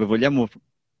caso dove vogliamo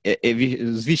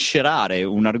sviscerare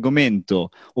un argomento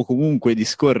o comunque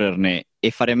discorrerne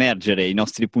e far emergere i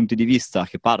nostri punti di vista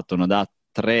che partono da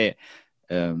 3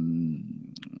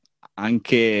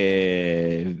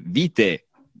 anche vite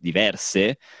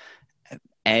diverse,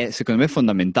 è secondo me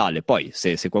fondamentale. Poi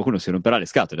se qualcuno si romperà le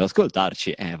scatole ad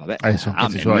ascoltarci, vabbè,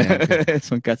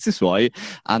 sono cazzi suoi,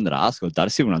 andrà a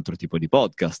ascoltarsi un altro tipo di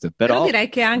podcast. Però direi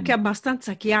che è anche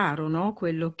abbastanza chiaro, no?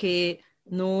 Quello che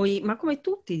noi, ma come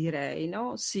tutti direi,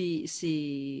 no?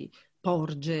 Si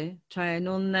porge, cioè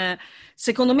non,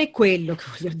 secondo me quello che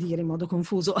voglio dire in modo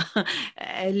confuso,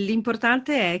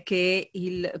 l'importante è che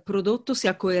il prodotto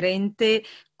sia coerente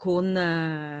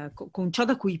con ciò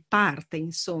da cui parte,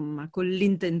 insomma, con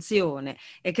l'intenzione,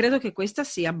 e credo che questa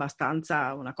sia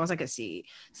abbastanza una cosa che si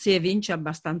evince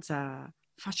abbastanza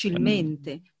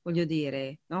facilmente, voglio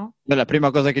dire, no? Beh, la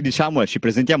prima cosa che diciamo è ci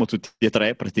presentiamo tutti e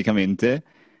 3 praticamente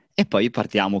e poi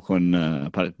partiamo con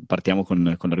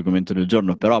l'argomento del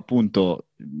giorno, però appunto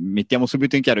mettiamo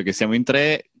subito in chiaro che siamo in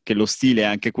 3, che lo stile è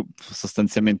anche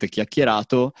sostanzialmente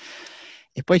chiacchierato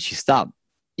e poi ci sta.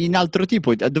 In altro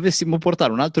tipo, dovessimo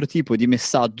portare un altro tipo di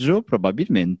messaggio,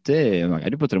 probabilmente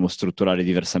magari potremmo strutturare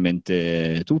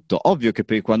diversamente tutto. Ovvio che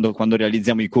poi quando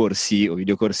realizziamo i corsi o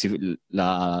videocorsi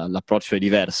l'approccio è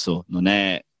diverso, non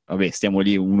è vabbè stiamo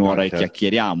lì un'ora e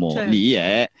chiacchieriamo, certo. Lì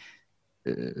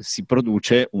si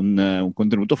produce un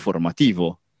contenuto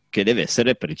formativo che deve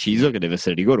essere preciso, che deve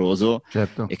essere rigoroso,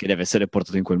 certo. E che deve essere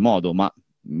portato in quel modo, ma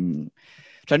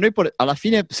cioè noi alla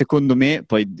fine, secondo me,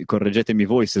 poi correggetemi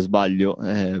voi se sbaglio,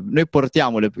 noi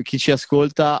portiamo chi ci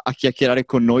ascolta a chiacchierare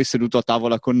con noi, seduto a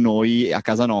tavola con noi, a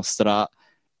casa nostra,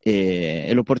 e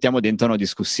lo portiamo dentro una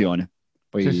discussione.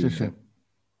 Poi... Sì.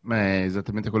 Ma è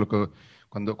esattamente quello che...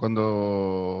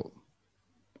 Quando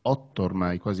 8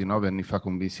 ormai, quasi 9 anni fa,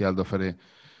 convinsi Aldo a fare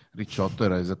Ricciotto,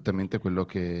 era esattamente quello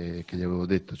che gli avevo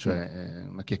detto, cioè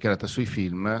una chiacchierata sui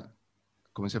film,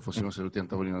 come se fossimo seduti a un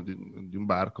tavolino di un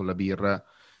bar con la birra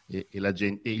e la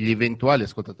gente, e gli eventuali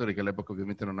ascoltatori che all'epoca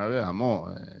ovviamente non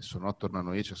avevamo sono attorno a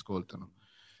noi e ci ascoltano.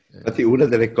 Infatti una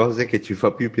delle cose che ci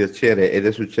fa più piacere, ed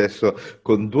è successo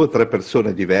con 2 o 3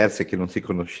 persone diverse che non si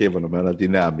conoscevano, ma è una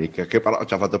dinamica che però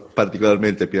ci ha fatto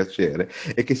particolarmente piacere,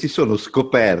 è che si sono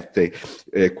scoperte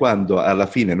quando alla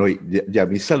fine noi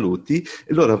diamo i saluti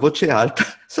e loro a voce alta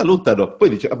salutano,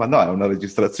 poi dice ma no, è una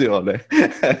registrazione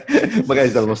magari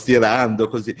stavano stirando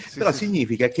così, però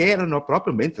significa che erano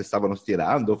proprio mentre stavano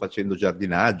stirando, facendo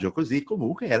giardinaggio, così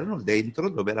comunque erano dentro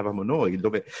dove eravamo noi,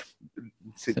 dove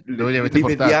li avete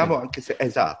portati. Anche se...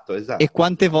 esatto. E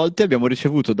quante volte abbiamo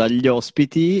ricevuto dagli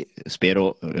ospiti,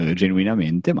 spero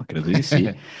genuinamente, ma credo di sì,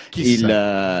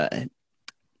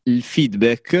 il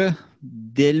feedback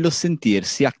dello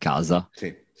sentirsi a casa.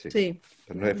 Sì.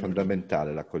 Per noi è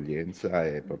fondamentale l'accoglienza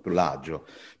e proprio l'agio,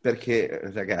 perché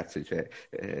ragazzi,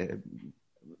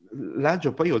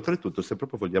 l'agio poi oltretutto, se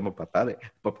proprio vogliamo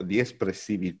parlare proprio di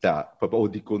espressività o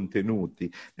di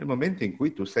contenuti, nel momento in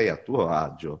cui tu sei a tuo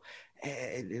agio,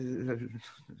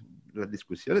 la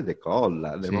discussione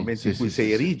decolla nel momento in cui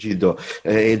sei rigido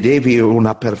e devi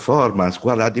una performance,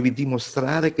 guarda, devi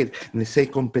dimostrare che ne sei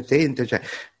competente,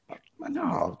 ma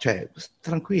no,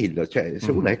 tranquillo, se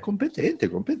uno è competente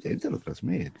lo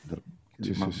trasmette.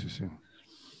 Sì.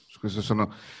 Su questo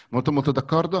sono molto molto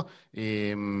d'accordo.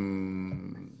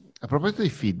 A proposito di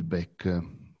feedback,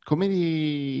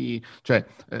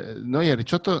 noi a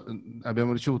Ricciotto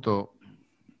abbiamo ricevuto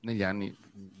negli anni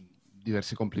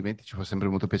diversi complimenti, ci fa sempre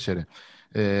molto piacere.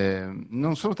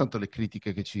 Non sono tanto le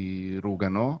critiche che ci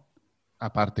rugano,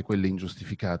 a parte quelle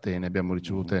ingiustificate, ne abbiamo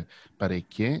ricevute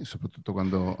parecchie, soprattutto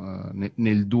quando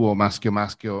nel duo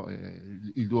maschio-maschio,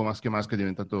 il duo maschio-maschio è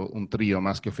diventato un trio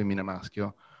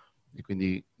maschio-femmina-maschio, e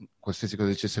quindi qualsiasi cosa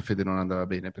dicesse Fede non andava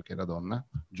bene perché era donna,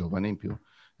 giovane in più.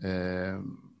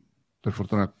 Per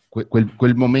fortuna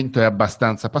quel momento è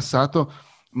abbastanza passato,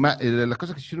 ma la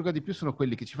cosa che ci ruga di più sono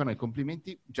quelli che ci fanno i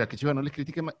complimenti, cioè che ci fanno le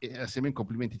critiche, ma assieme ai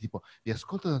complimenti tipo vi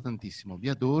ascolto da tantissimo, vi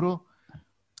adoro,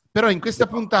 però in questa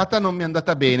puntata non mi è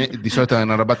andata bene, di solito è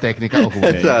una roba tecnica o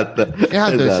comunque. Esatto. E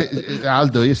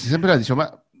Aldo, io sempre dicevo,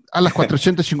 ma alla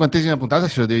 450esima puntata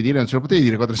ce lo devi dire, non ce lo potevi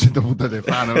dire 400 puntate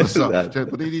fa, non lo so, esatto.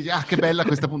 Potevi dire che bella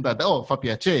questa puntata, fa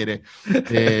piacere,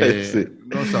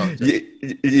 non lo so.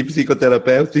 Gli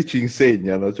psicoterapeuti ci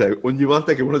insegnano, cioè ogni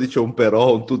volta che uno dice un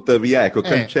però, un tuttavia, ecco,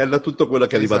 cancella tutto quello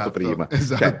che è arrivato prima.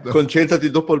 Cioè, concentrati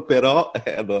dopo il però,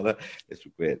 allora è su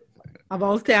quello. A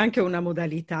volte è anche una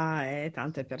modalità,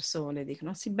 tante persone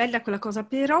dicono, sì, bella quella cosa,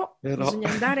 però bisogna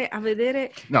andare a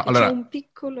vedere c'è un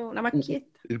piccolo, una macchietta.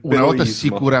 Una volta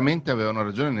sicuramente avevano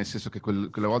ragione, nel senso che quella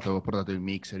volta avevo portato il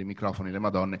mixer, i microfoni, le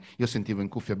madonne, io sentivo in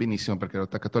cuffia benissimo perché ero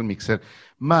attaccato al mixer,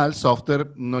 ma al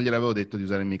software non gliel'avevo detto di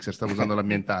usare il mixer, stavo usando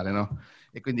l'ambientale, no?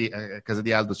 E quindi a casa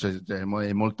di Aldo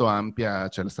è molto ampia,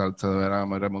 cioè la stanza dove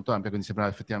eravamo era molto ampia, quindi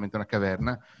sembrava effettivamente una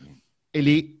caverna, e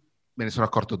lì me ne sono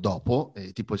accorto dopo,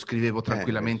 tipo scrivevo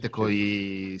tranquillamente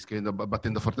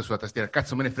battendo forte sulla tastiera,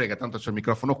 cazzo me ne frega, tanto c'ho il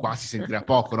microfono qua, si sentirà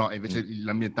poco, no? E invece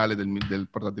l'ambientale del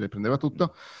portatile prendeva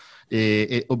tutto,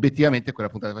 e obiettivamente quella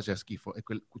puntata faceva schifo, e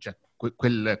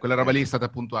quella roba lì è stata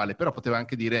puntuale, però poteva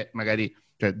anche dire, magari,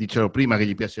 cioè dicevo prima che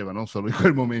gli piaceva, non solo in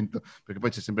quel momento, perché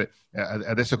poi c'è sempre,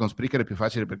 adesso con Spreaker è più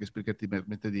facile perché Spreaker ti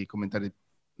permette di commentare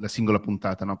la singola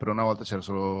puntata, no? Per una volta c'era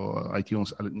solo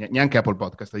iTunes, neanche Apple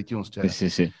Podcast, iTunes c'era, sì.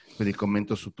 Quindi il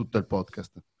commento su tutto il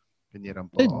podcast. Quindi era un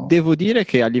po'... Devo dire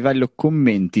che a livello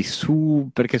commenti,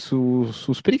 perché su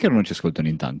Spreaker non ci ascoltano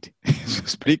in tanti, su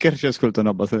Spreaker ci ascoltano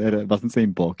abbastanza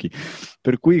in pochi,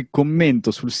 per cui il commento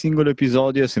sul singolo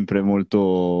episodio è sempre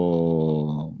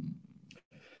molto,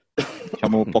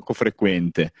 diciamo, poco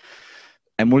frequente.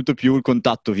 È molto più il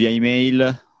contatto via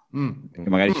email, che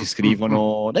magari ci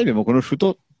scrivono. Noi abbiamo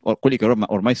conosciuto quelli che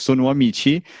ormai sono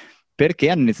amici,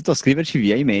 perché hanno iniziato a scriverci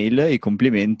via email i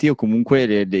complimenti o comunque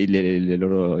le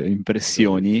loro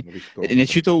impressioni. E ne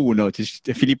cito uno,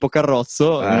 Filippo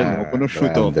Carrozzo, noi l'abbiamo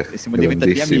conosciuto e siamo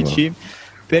diventati amici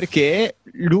perché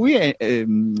lui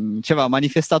ci aveva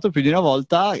manifestato più di una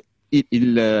volta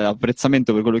il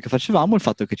apprezzamento per quello che facevamo, il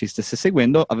fatto che ci stesse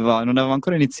seguendo. Non aveva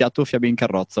ancora iniziato Fiabe in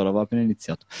carrozza, l'aveva appena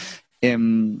iniziato.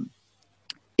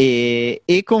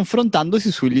 E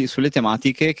confrontandosi sulle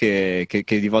tematiche che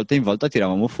di volta in volta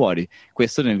tiravamo fuori.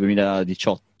 Questo nel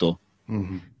 2018,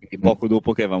 poco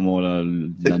dopo che avevamo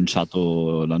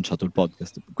lanciato il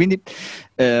podcast. Quindi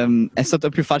è stato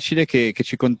più facile che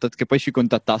poi ci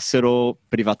contattassero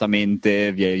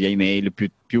privatamente via email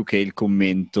più che il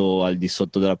commento al di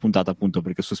sotto della puntata, appunto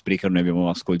perché su Spreaker noi abbiamo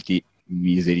ascolti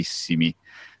miserissimi.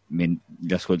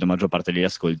 La maggior parte degli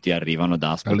ascolti arrivano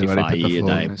da Spotify,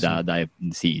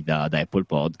 da Apple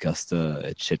Podcast,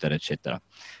 eccetera eccetera.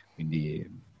 Quindi,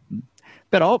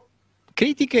 però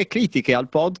critiche al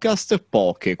podcast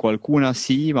poche, qualcuna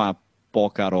sì, ma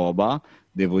poca roba,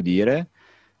 devo dire.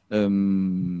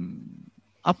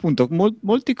 Appunto,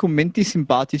 molti commenti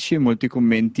simpatici e molti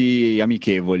commenti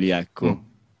amichevoli, ecco.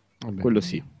 Quello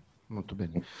sì. Molto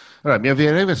bene. Allora, mi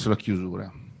avvierei verso la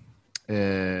chiusura,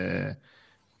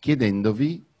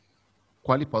 chiedendovi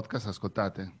quali podcast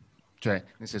ascoltate. Cioè,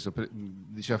 nel senso,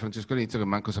 diceva Francesco all'inizio che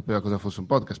manco sapeva cosa fosse un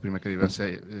podcast prima che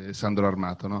arrivasse Sandro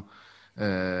Armato, no?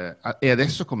 E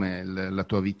adesso com'è la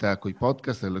tua vita con i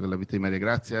podcast, la vita di Maria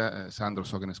Grazia? Sandro,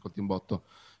 so che ne ascolti un botto,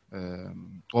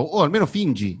 o almeno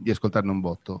fingi di ascoltarne un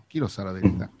botto, chi lo sa la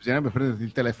verità? Bisognerebbe prenderti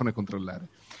il telefono e controllare.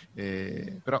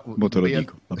 Però te lo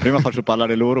dico. Prima faccio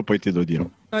parlare loro, poi te lo dirò.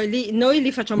 Noi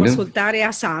li facciamo ascoltare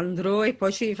a Sandro e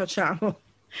poi ci facciamo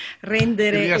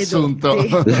rendere riassunto.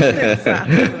 Esatto.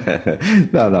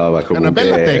 No, ma comunque... È una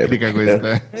bella tecnica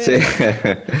questa. Sì.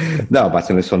 No, ma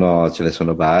ce ne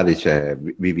sono vari, cioè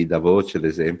Vivi da Voce, ad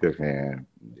esempio,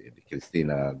 di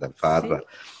Cristina Dalfarra,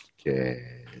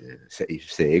 sì, che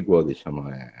seguo, diciamo,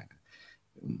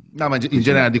 No, ma in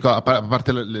generale dico, a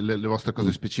parte le vostre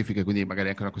cose specifiche, quindi magari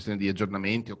anche una questione di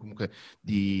aggiornamenti o comunque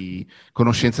di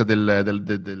conoscenza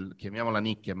del chiamiamola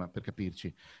nicchia, ma per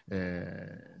capirci,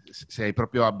 se hai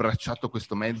proprio abbracciato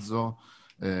questo mezzo,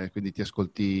 quindi ti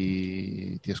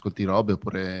ascolti robe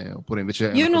oppure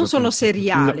invece... Io non sono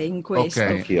seriale in questo,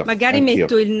 okay. Magari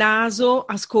metto il naso,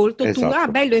 ascolto, esatto.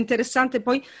 Bello, interessante,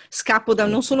 poi scappo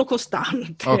non sono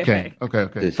costante.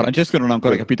 Ok. Francesco non ha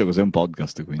ancora capito cos'è un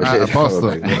podcast, quindi. A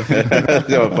posto.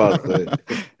 Siamo a posto.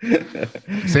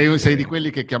 Sei di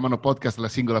quelli che chiamano podcast la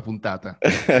singola puntata.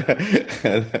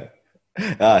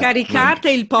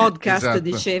 Caricate il podcast, esatto,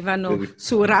 dicevano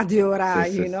su Radio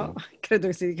Rai, sì, no? Sì. Credo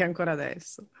che si dica ancora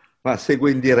adesso. Ma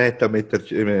segui in diretta,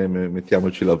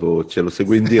 mettiamoci la voce, lo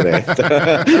segui in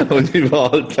diretta ogni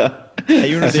volta.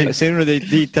 Sei uno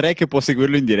dei tre che può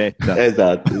seguirlo in diretta.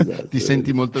 Esatto. Ti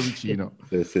senti molto vicino.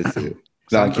 Sì.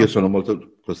 No, anch'io sono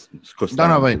molto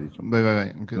costante. No, vai. Diciamo.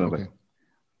 Vai. Okay.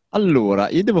 Allora,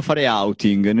 io devo fare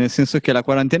outing, nel senso che la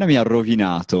quarantena mi ha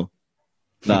rovinato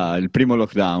il primo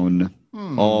lockdown.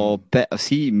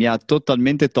 Sì, mi ha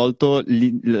totalmente tolto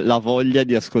la voglia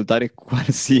di ascoltare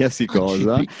qualsiasi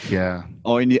cosa.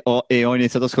 Ho iniziato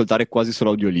ad ascoltare quasi solo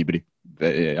audiolibri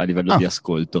a livello di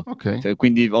ascolto. Okay. Cioè,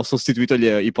 quindi ho sostituito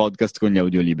i podcast con gli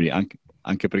audiolibri,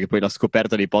 anche perché poi la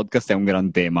scoperta dei podcast è un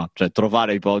gran tema. Cioè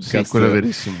trovare i podcast quello è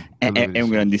verissimo. È un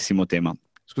grandissimo tema.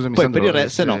 Scusami, poi Sandro, per il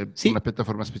resto no. Sì. Una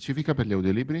piattaforma specifica per gli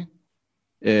audiolibri?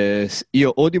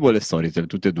 Io Audible e Storytel,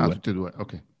 tutte e due. Tutte e due,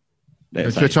 ok.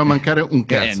 Ci facciamo mancare un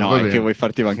cazzo. No, è che vuoi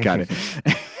farti mancare.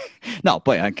 No,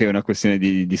 poi è anche una questione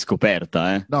di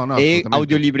scoperta. No, e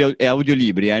audiolibri,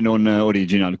 non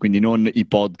original, quindi non i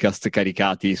podcast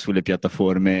caricati sulle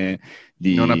piattaforme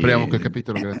di... Non apriamo quel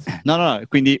capitolo, grazie. No,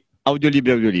 quindi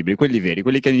audiolibri, quelli veri,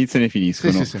 quelli che iniziano e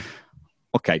finiscono. Sì.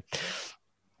 Ok.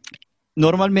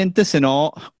 Normalmente, se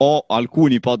no, ho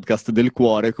alcuni podcast del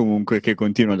cuore comunque che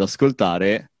continuo ad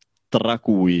ascoltare, tra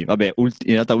cui, vabbè, in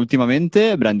realtà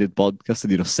ultimamente Branded Podcast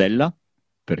di Rossella,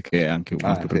 perché anche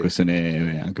per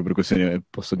questione,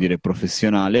 posso dire,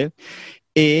 professionale,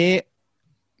 e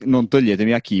Non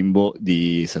toglietemi Akimbo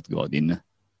di Seth Godin.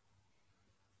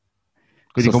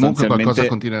 Quindi comunque qualcosa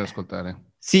continui ad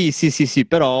ascoltare. Sì,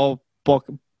 però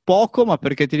poco, ma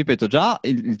perché ti ripeto, già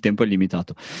il tempo è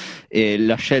limitato e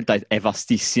la scelta è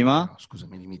vastissima. No,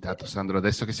 scusami, limitato, Sandro,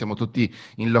 adesso che siamo tutti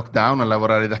in lockdown a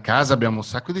lavorare da casa abbiamo un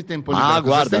sacco di tempo libero.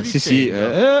 Guarda, sì,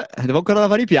 devo ancora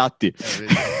lavare i piatti.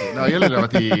 No, io li ho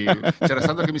lavati. C'era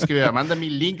Sandro che mi scriveva mandami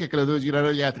il link che lo devo girare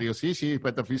agli altri. Io sì,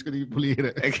 aspetta, finisco di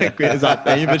pulire. Esatto,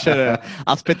 io invece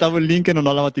aspettavo il link e non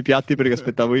ho lavato i piatti perché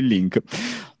aspettavo il link.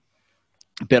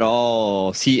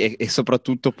 Però sì, e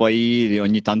soprattutto poi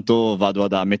ogni tanto vado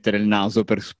a mettere il naso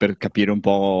per capire un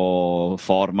po'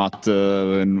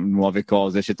 format, nuove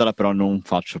cose, eccetera, però non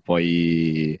faccio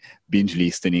poi binge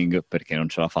listening perché non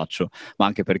ce la faccio, ma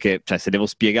anche perché, cioè, se devo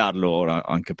spiegarlo ora,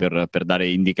 anche per dare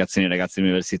indicazioni ai ragazzi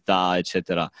dell'università,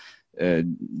 eccetera,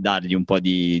 dargli un po'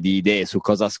 di idee su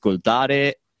cosa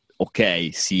ascoltare, ok,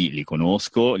 sì, li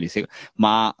conosco, li seguo,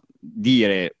 ma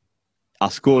dire...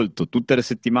 ascolto tutte le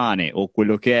settimane o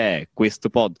quello che è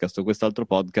questo podcast o quest'altro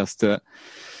podcast,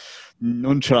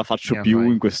 non ce la faccio più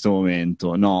in questo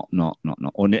momento. No.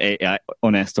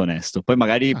 Onesto. Poi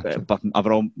magari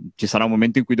ci sarà un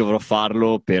momento in cui dovrò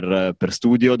farlo per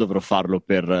studio, dovrò farlo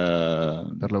per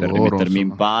lavoro, per mettermi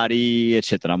in pari,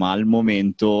 eccetera, ma al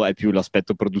momento è più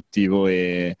l'aspetto produttivo,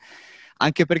 e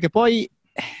anche perché poi...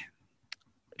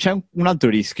 C'è un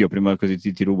altro rischio, prima così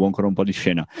ti rubo ancora un po' di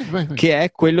scena, che è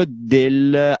quello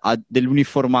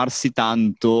dell'uniformarsi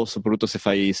tanto, soprattutto se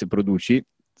produci,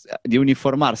 di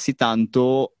uniformarsi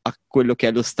tanto a quello che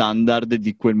è lo standard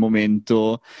di quel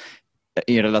momento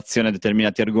in relazione a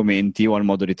determinati argomenti o al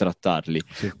modo di trattarli.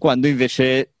 Sì. Quando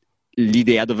invece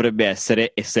l'idea dovrebbe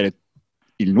essere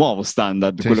il nuovo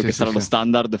standard, quello che sarà lo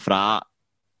standard fra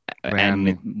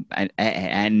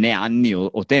n anni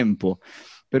o tempo.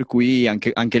 Per cui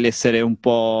anche l'essere un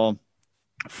po'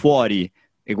 fuori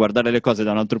e guardare le cose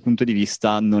da un altro punto di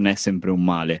vista non è sempre un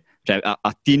male. Cioè,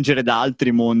 attingere da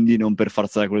altri mondi, non per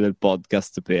forza da quello del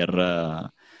podcast,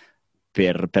 per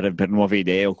nuove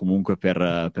idee o comunque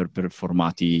per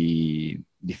formati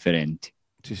differenti.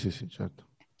 Sì, certo.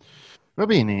 Va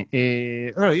bene.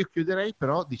 Allora io chiuderei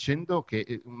però dicendo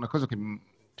che una cosa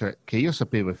che io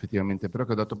sapevo effettivamente, però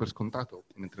che ho dato per scontato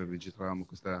mentre registravamo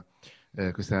questa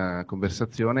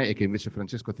conversazione, e che invece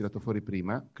Francesco ha tirato fuori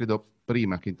prima che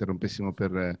interrompessimo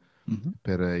per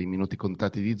i minuti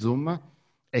contati di Zoom,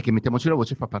 è che Mettiamoci la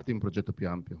voce fa parte di un progetto più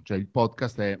ampio. Cioè il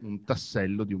podcast è un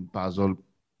tassello di un puzzle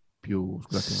più...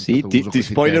 Scusate, sì, ti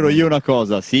spoilerò io una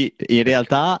cosa. Sì, in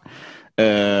realtà...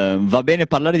 va bene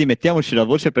parlare di Mettiamoci la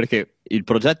voce perché il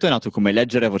progetto è nato come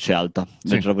Leggere a voce alta,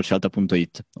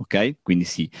 leggereavocealta.it, ok? Quindi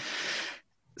sì,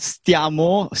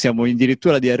 siamo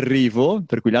addirittura di arrivo,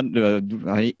 per cui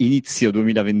inizio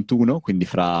 2021, quindi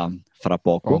fra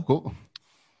poco.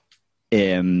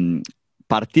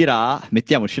 Partirà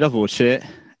Mettiamoci la voce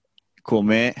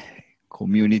come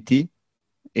community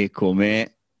e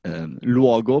come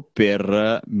luogo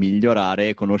per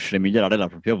conoscere e migliorare la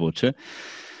propria voce.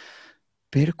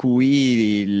 Per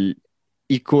cui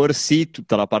i corsi,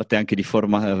 tutta la parte anche di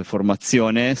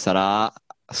formazione sarà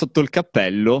sotto il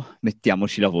cappello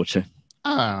Mettiamoci la voce.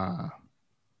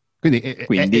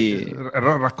 Quindi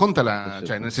raccontala,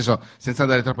 cioè, nel senso, senza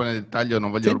andare troppo nel dettaglio,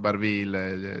 non voglio rubarvi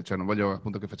cioè non voglio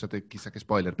appunto che facciate chissà che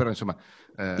spoiler, però insomma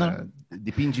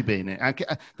dipingi bene. Anche,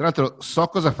 tra l'altro so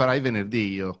cosa farai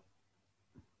venerdì io.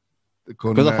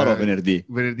 Cosa farò venerdì?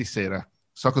 Venerdì sera.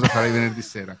 So cosa farai venerdì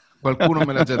sera. Qualcuno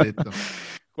me l'ha già detto.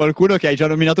 Qualcuno che hai già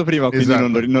nominato prima,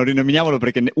 quindi non rinominiamolo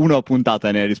perché uno a puntata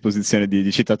è nella disposizione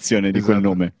di citazione di quel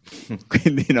nome.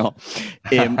 Quindi no.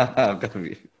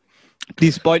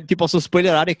 Ti posso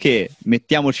spoilerare che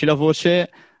Mettiamoci la voce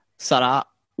sarà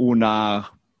una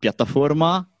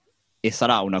piattaforma e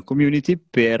sarà una community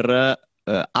per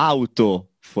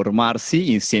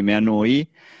autoformarsi insieme a noi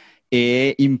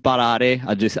e imparare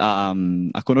a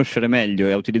conoscere meglio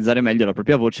e a utilizzare meglio la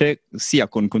propria voce, sia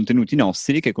con contenuti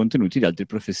nostri che contenuti di altri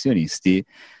professionisti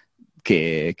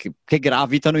che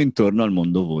gravitano intorno al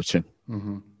mondo voce.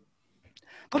 Mm-hmm.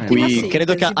 Qui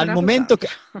credo che al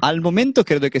momento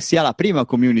credo che sia la prima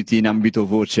community in ambito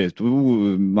voce.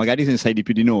 Tu magari ne sai di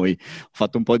più di noi. Ho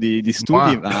fatto un po' di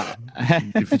studi, ma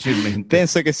difficilmente.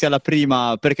 Penso che sia la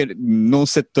prima, perché non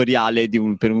settoriale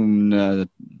per un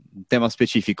tema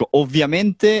specifico.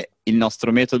 Ovviamente il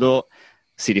nostro metodo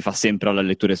si rifà sempre alla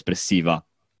lettura espressiva,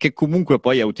 che comunque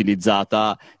poi è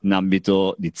utilizzata in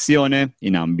ambito dizione,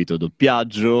 in ambito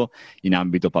doppiaggio, in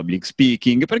ambito public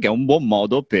speaking, perché è un buon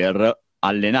modo per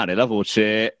allenare la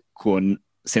voce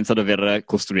senza dover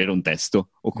costruire un testo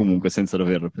o comunque senza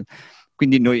dover...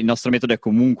 Quindi il nostro metodo è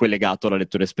comunque legato alla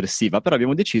lettura espressiva, però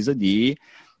abbiamo deciso di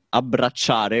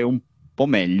abbracciare un po'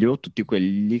 meglio tutti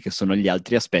quelli che sono gli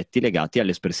altri aspetti legati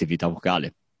all'espressività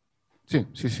vocale. Sì,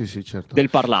 certo. Del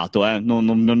parlato,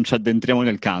 non ci addentriamo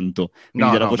nel canto,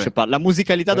 quindi della voce la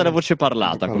musicalità della voce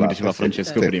parlata, come diceva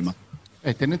Francesco prima.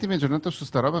 Tenetemi aggiornato su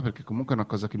sta roba, perché comunque è una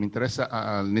cosa che mi interessa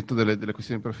al netto delle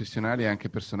questioni professionali e anche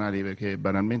personali, perché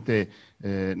banalmente,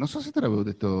 non so se te l'avevo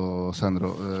detto Sandro,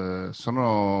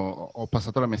 ho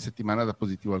passato la mia settimana da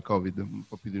positivo al Covid, un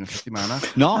po' più di una settimana.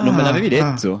 No, non me l'avevi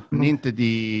detto. Niente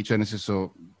di, cioè nel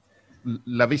senso,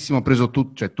 l'avessimo preso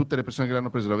cioè tutte le persone che l'hanno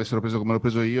preso l'avessero preso come l'ho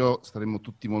preso io, staremmo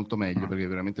tutti molto meglio, perché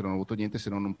veramente non ho avuto niente se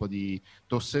non un po' di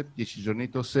tosse, 10 giorni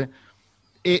di tosse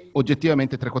e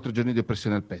oggettivamente 3-4 giorni di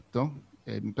oppressione al petto.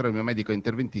 Però il mio medico è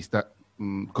interventista,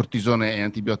 cortisone e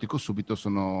antibiotico subito,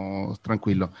 sono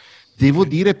tranquillo. Devo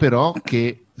dire però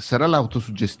che sarà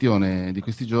l'autosuggestione di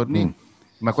questi giorni,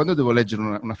 ma quando devo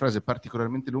leggere una frase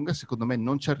particolarmente lunga, secondo me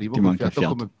non ci arrivo con il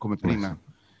fiato come prima.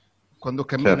 Quando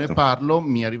cammino e parlo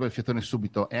mi arriva il fiatone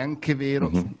subito. È anche vero,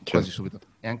 quasi subito,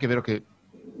 è anche vero che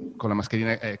con la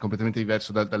mascherina è completamente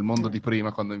diverso dal mondo di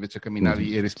prima, quando invece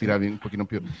camminavi e respiravi un pochino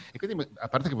più. E quindi, a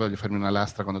parte che voglio farmi una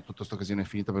lastra quando tutto sto casino è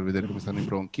finito per vedere come stanno i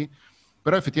bronchi,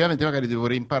 però effettivamente magari devo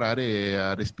reimparare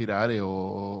a respirare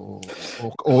o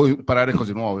imparare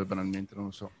cose nuove, banalmente, non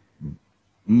lo so.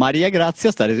 Maria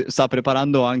Grazia sta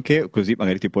preparando anche, così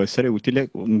magari ti può essere utile,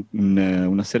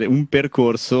 un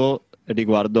percorso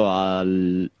riguardo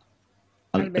al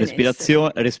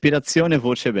respirazione,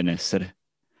 voce e benessere.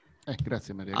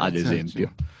 Grazie Maria. Ad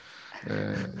esempio.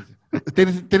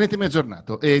 Tenetemi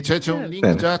aggiornato. C'è un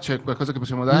link già? C'è qualcosa che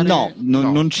possiamo dare? No,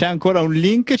 non c'è ancora un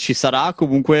link, ci sarà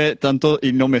comunque, tanto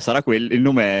il nome sarà quello, il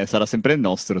nome sarà sempre il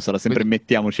nostro, sarà sempre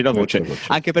Mettiamoci la voce,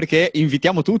 anche perché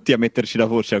invitiamo tutti a metterci la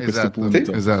voce a questo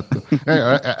punto. Esatto.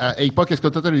 E i pochi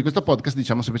ascoltatori di questo podcast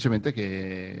diciamo semplicemente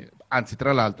che, anzi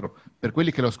tra l'altro, per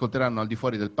quelli che lo ascolteranno al di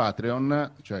fuori del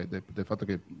Patreon, cioè del fatto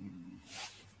che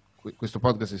questo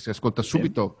podcast si ascolta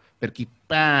subito per chi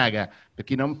paga, per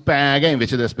chi non paga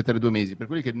invece deve aspettare 2 mesi, per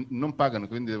quelli che non pagano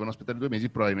quindi devono aspettare 2 mesi,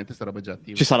 probabilmente sta roba è già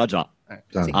attiva. Ci sarà già,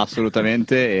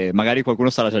 assolutamente, e magari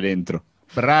qualcuno sarà già dentro.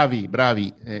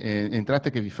 Bravi, entrate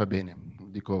che vi fa bene,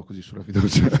 dico così sulla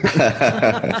fiducia.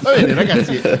 Va bene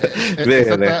ragazzi, è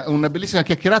stata una bellissima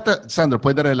chiacchierata. Sandro,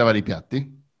 puoi dare a lavare i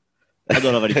piatti? Vado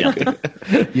a lavare i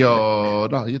piatti. Io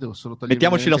devo solo togliere.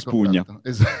 Mettiamoci la spugna.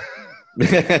 Esatto.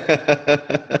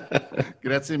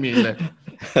 Grazie mille.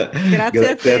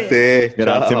 Grazie a te.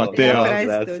 Grazie Matteo. A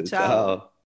presto,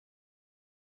 ciao.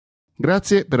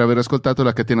 Grazie per aver ascoltato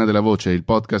La Catena della Voce, il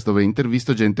podcast dove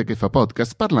intervisto gente che fa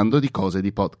podcast parlando di cose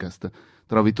di podcast.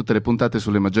 Trovi tutte le puntate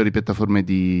sulle maggiori piattaforme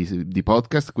di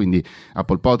podcast, quindi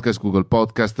Apple Podcast, Google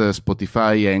Podcast,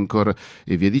 Spotify, Anchor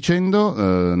e via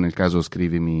dicendo. Nel caso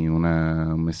scrivimi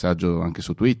un messaggio anche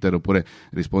su Twitter, oppure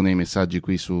rispondi ai messaggi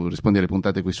rispondi alle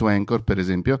puntate qui su Anchor, per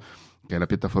esempio, che è la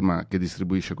piattaforma che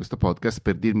distribuisce questo podcast,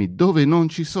 per dirmi dove non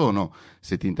ci sono,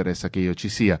 se ti interessa che io ci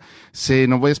sia. Se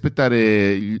non vuoi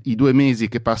aspettare i 2 mesi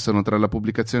che passano tra la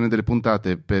pubblicazione delle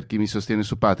puntate per chi mi sostiene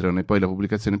su Patreon e poi la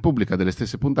pubblicazione pubblica delle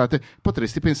stesse puntate,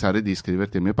 potresti pensare di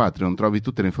iscriverti al mio Patreon. Trovi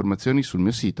tutte le informazioni sul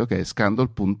mio sito, che è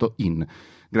scandal.in.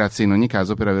 Grazie in ogni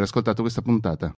caso per aver ascoltato questa puntata.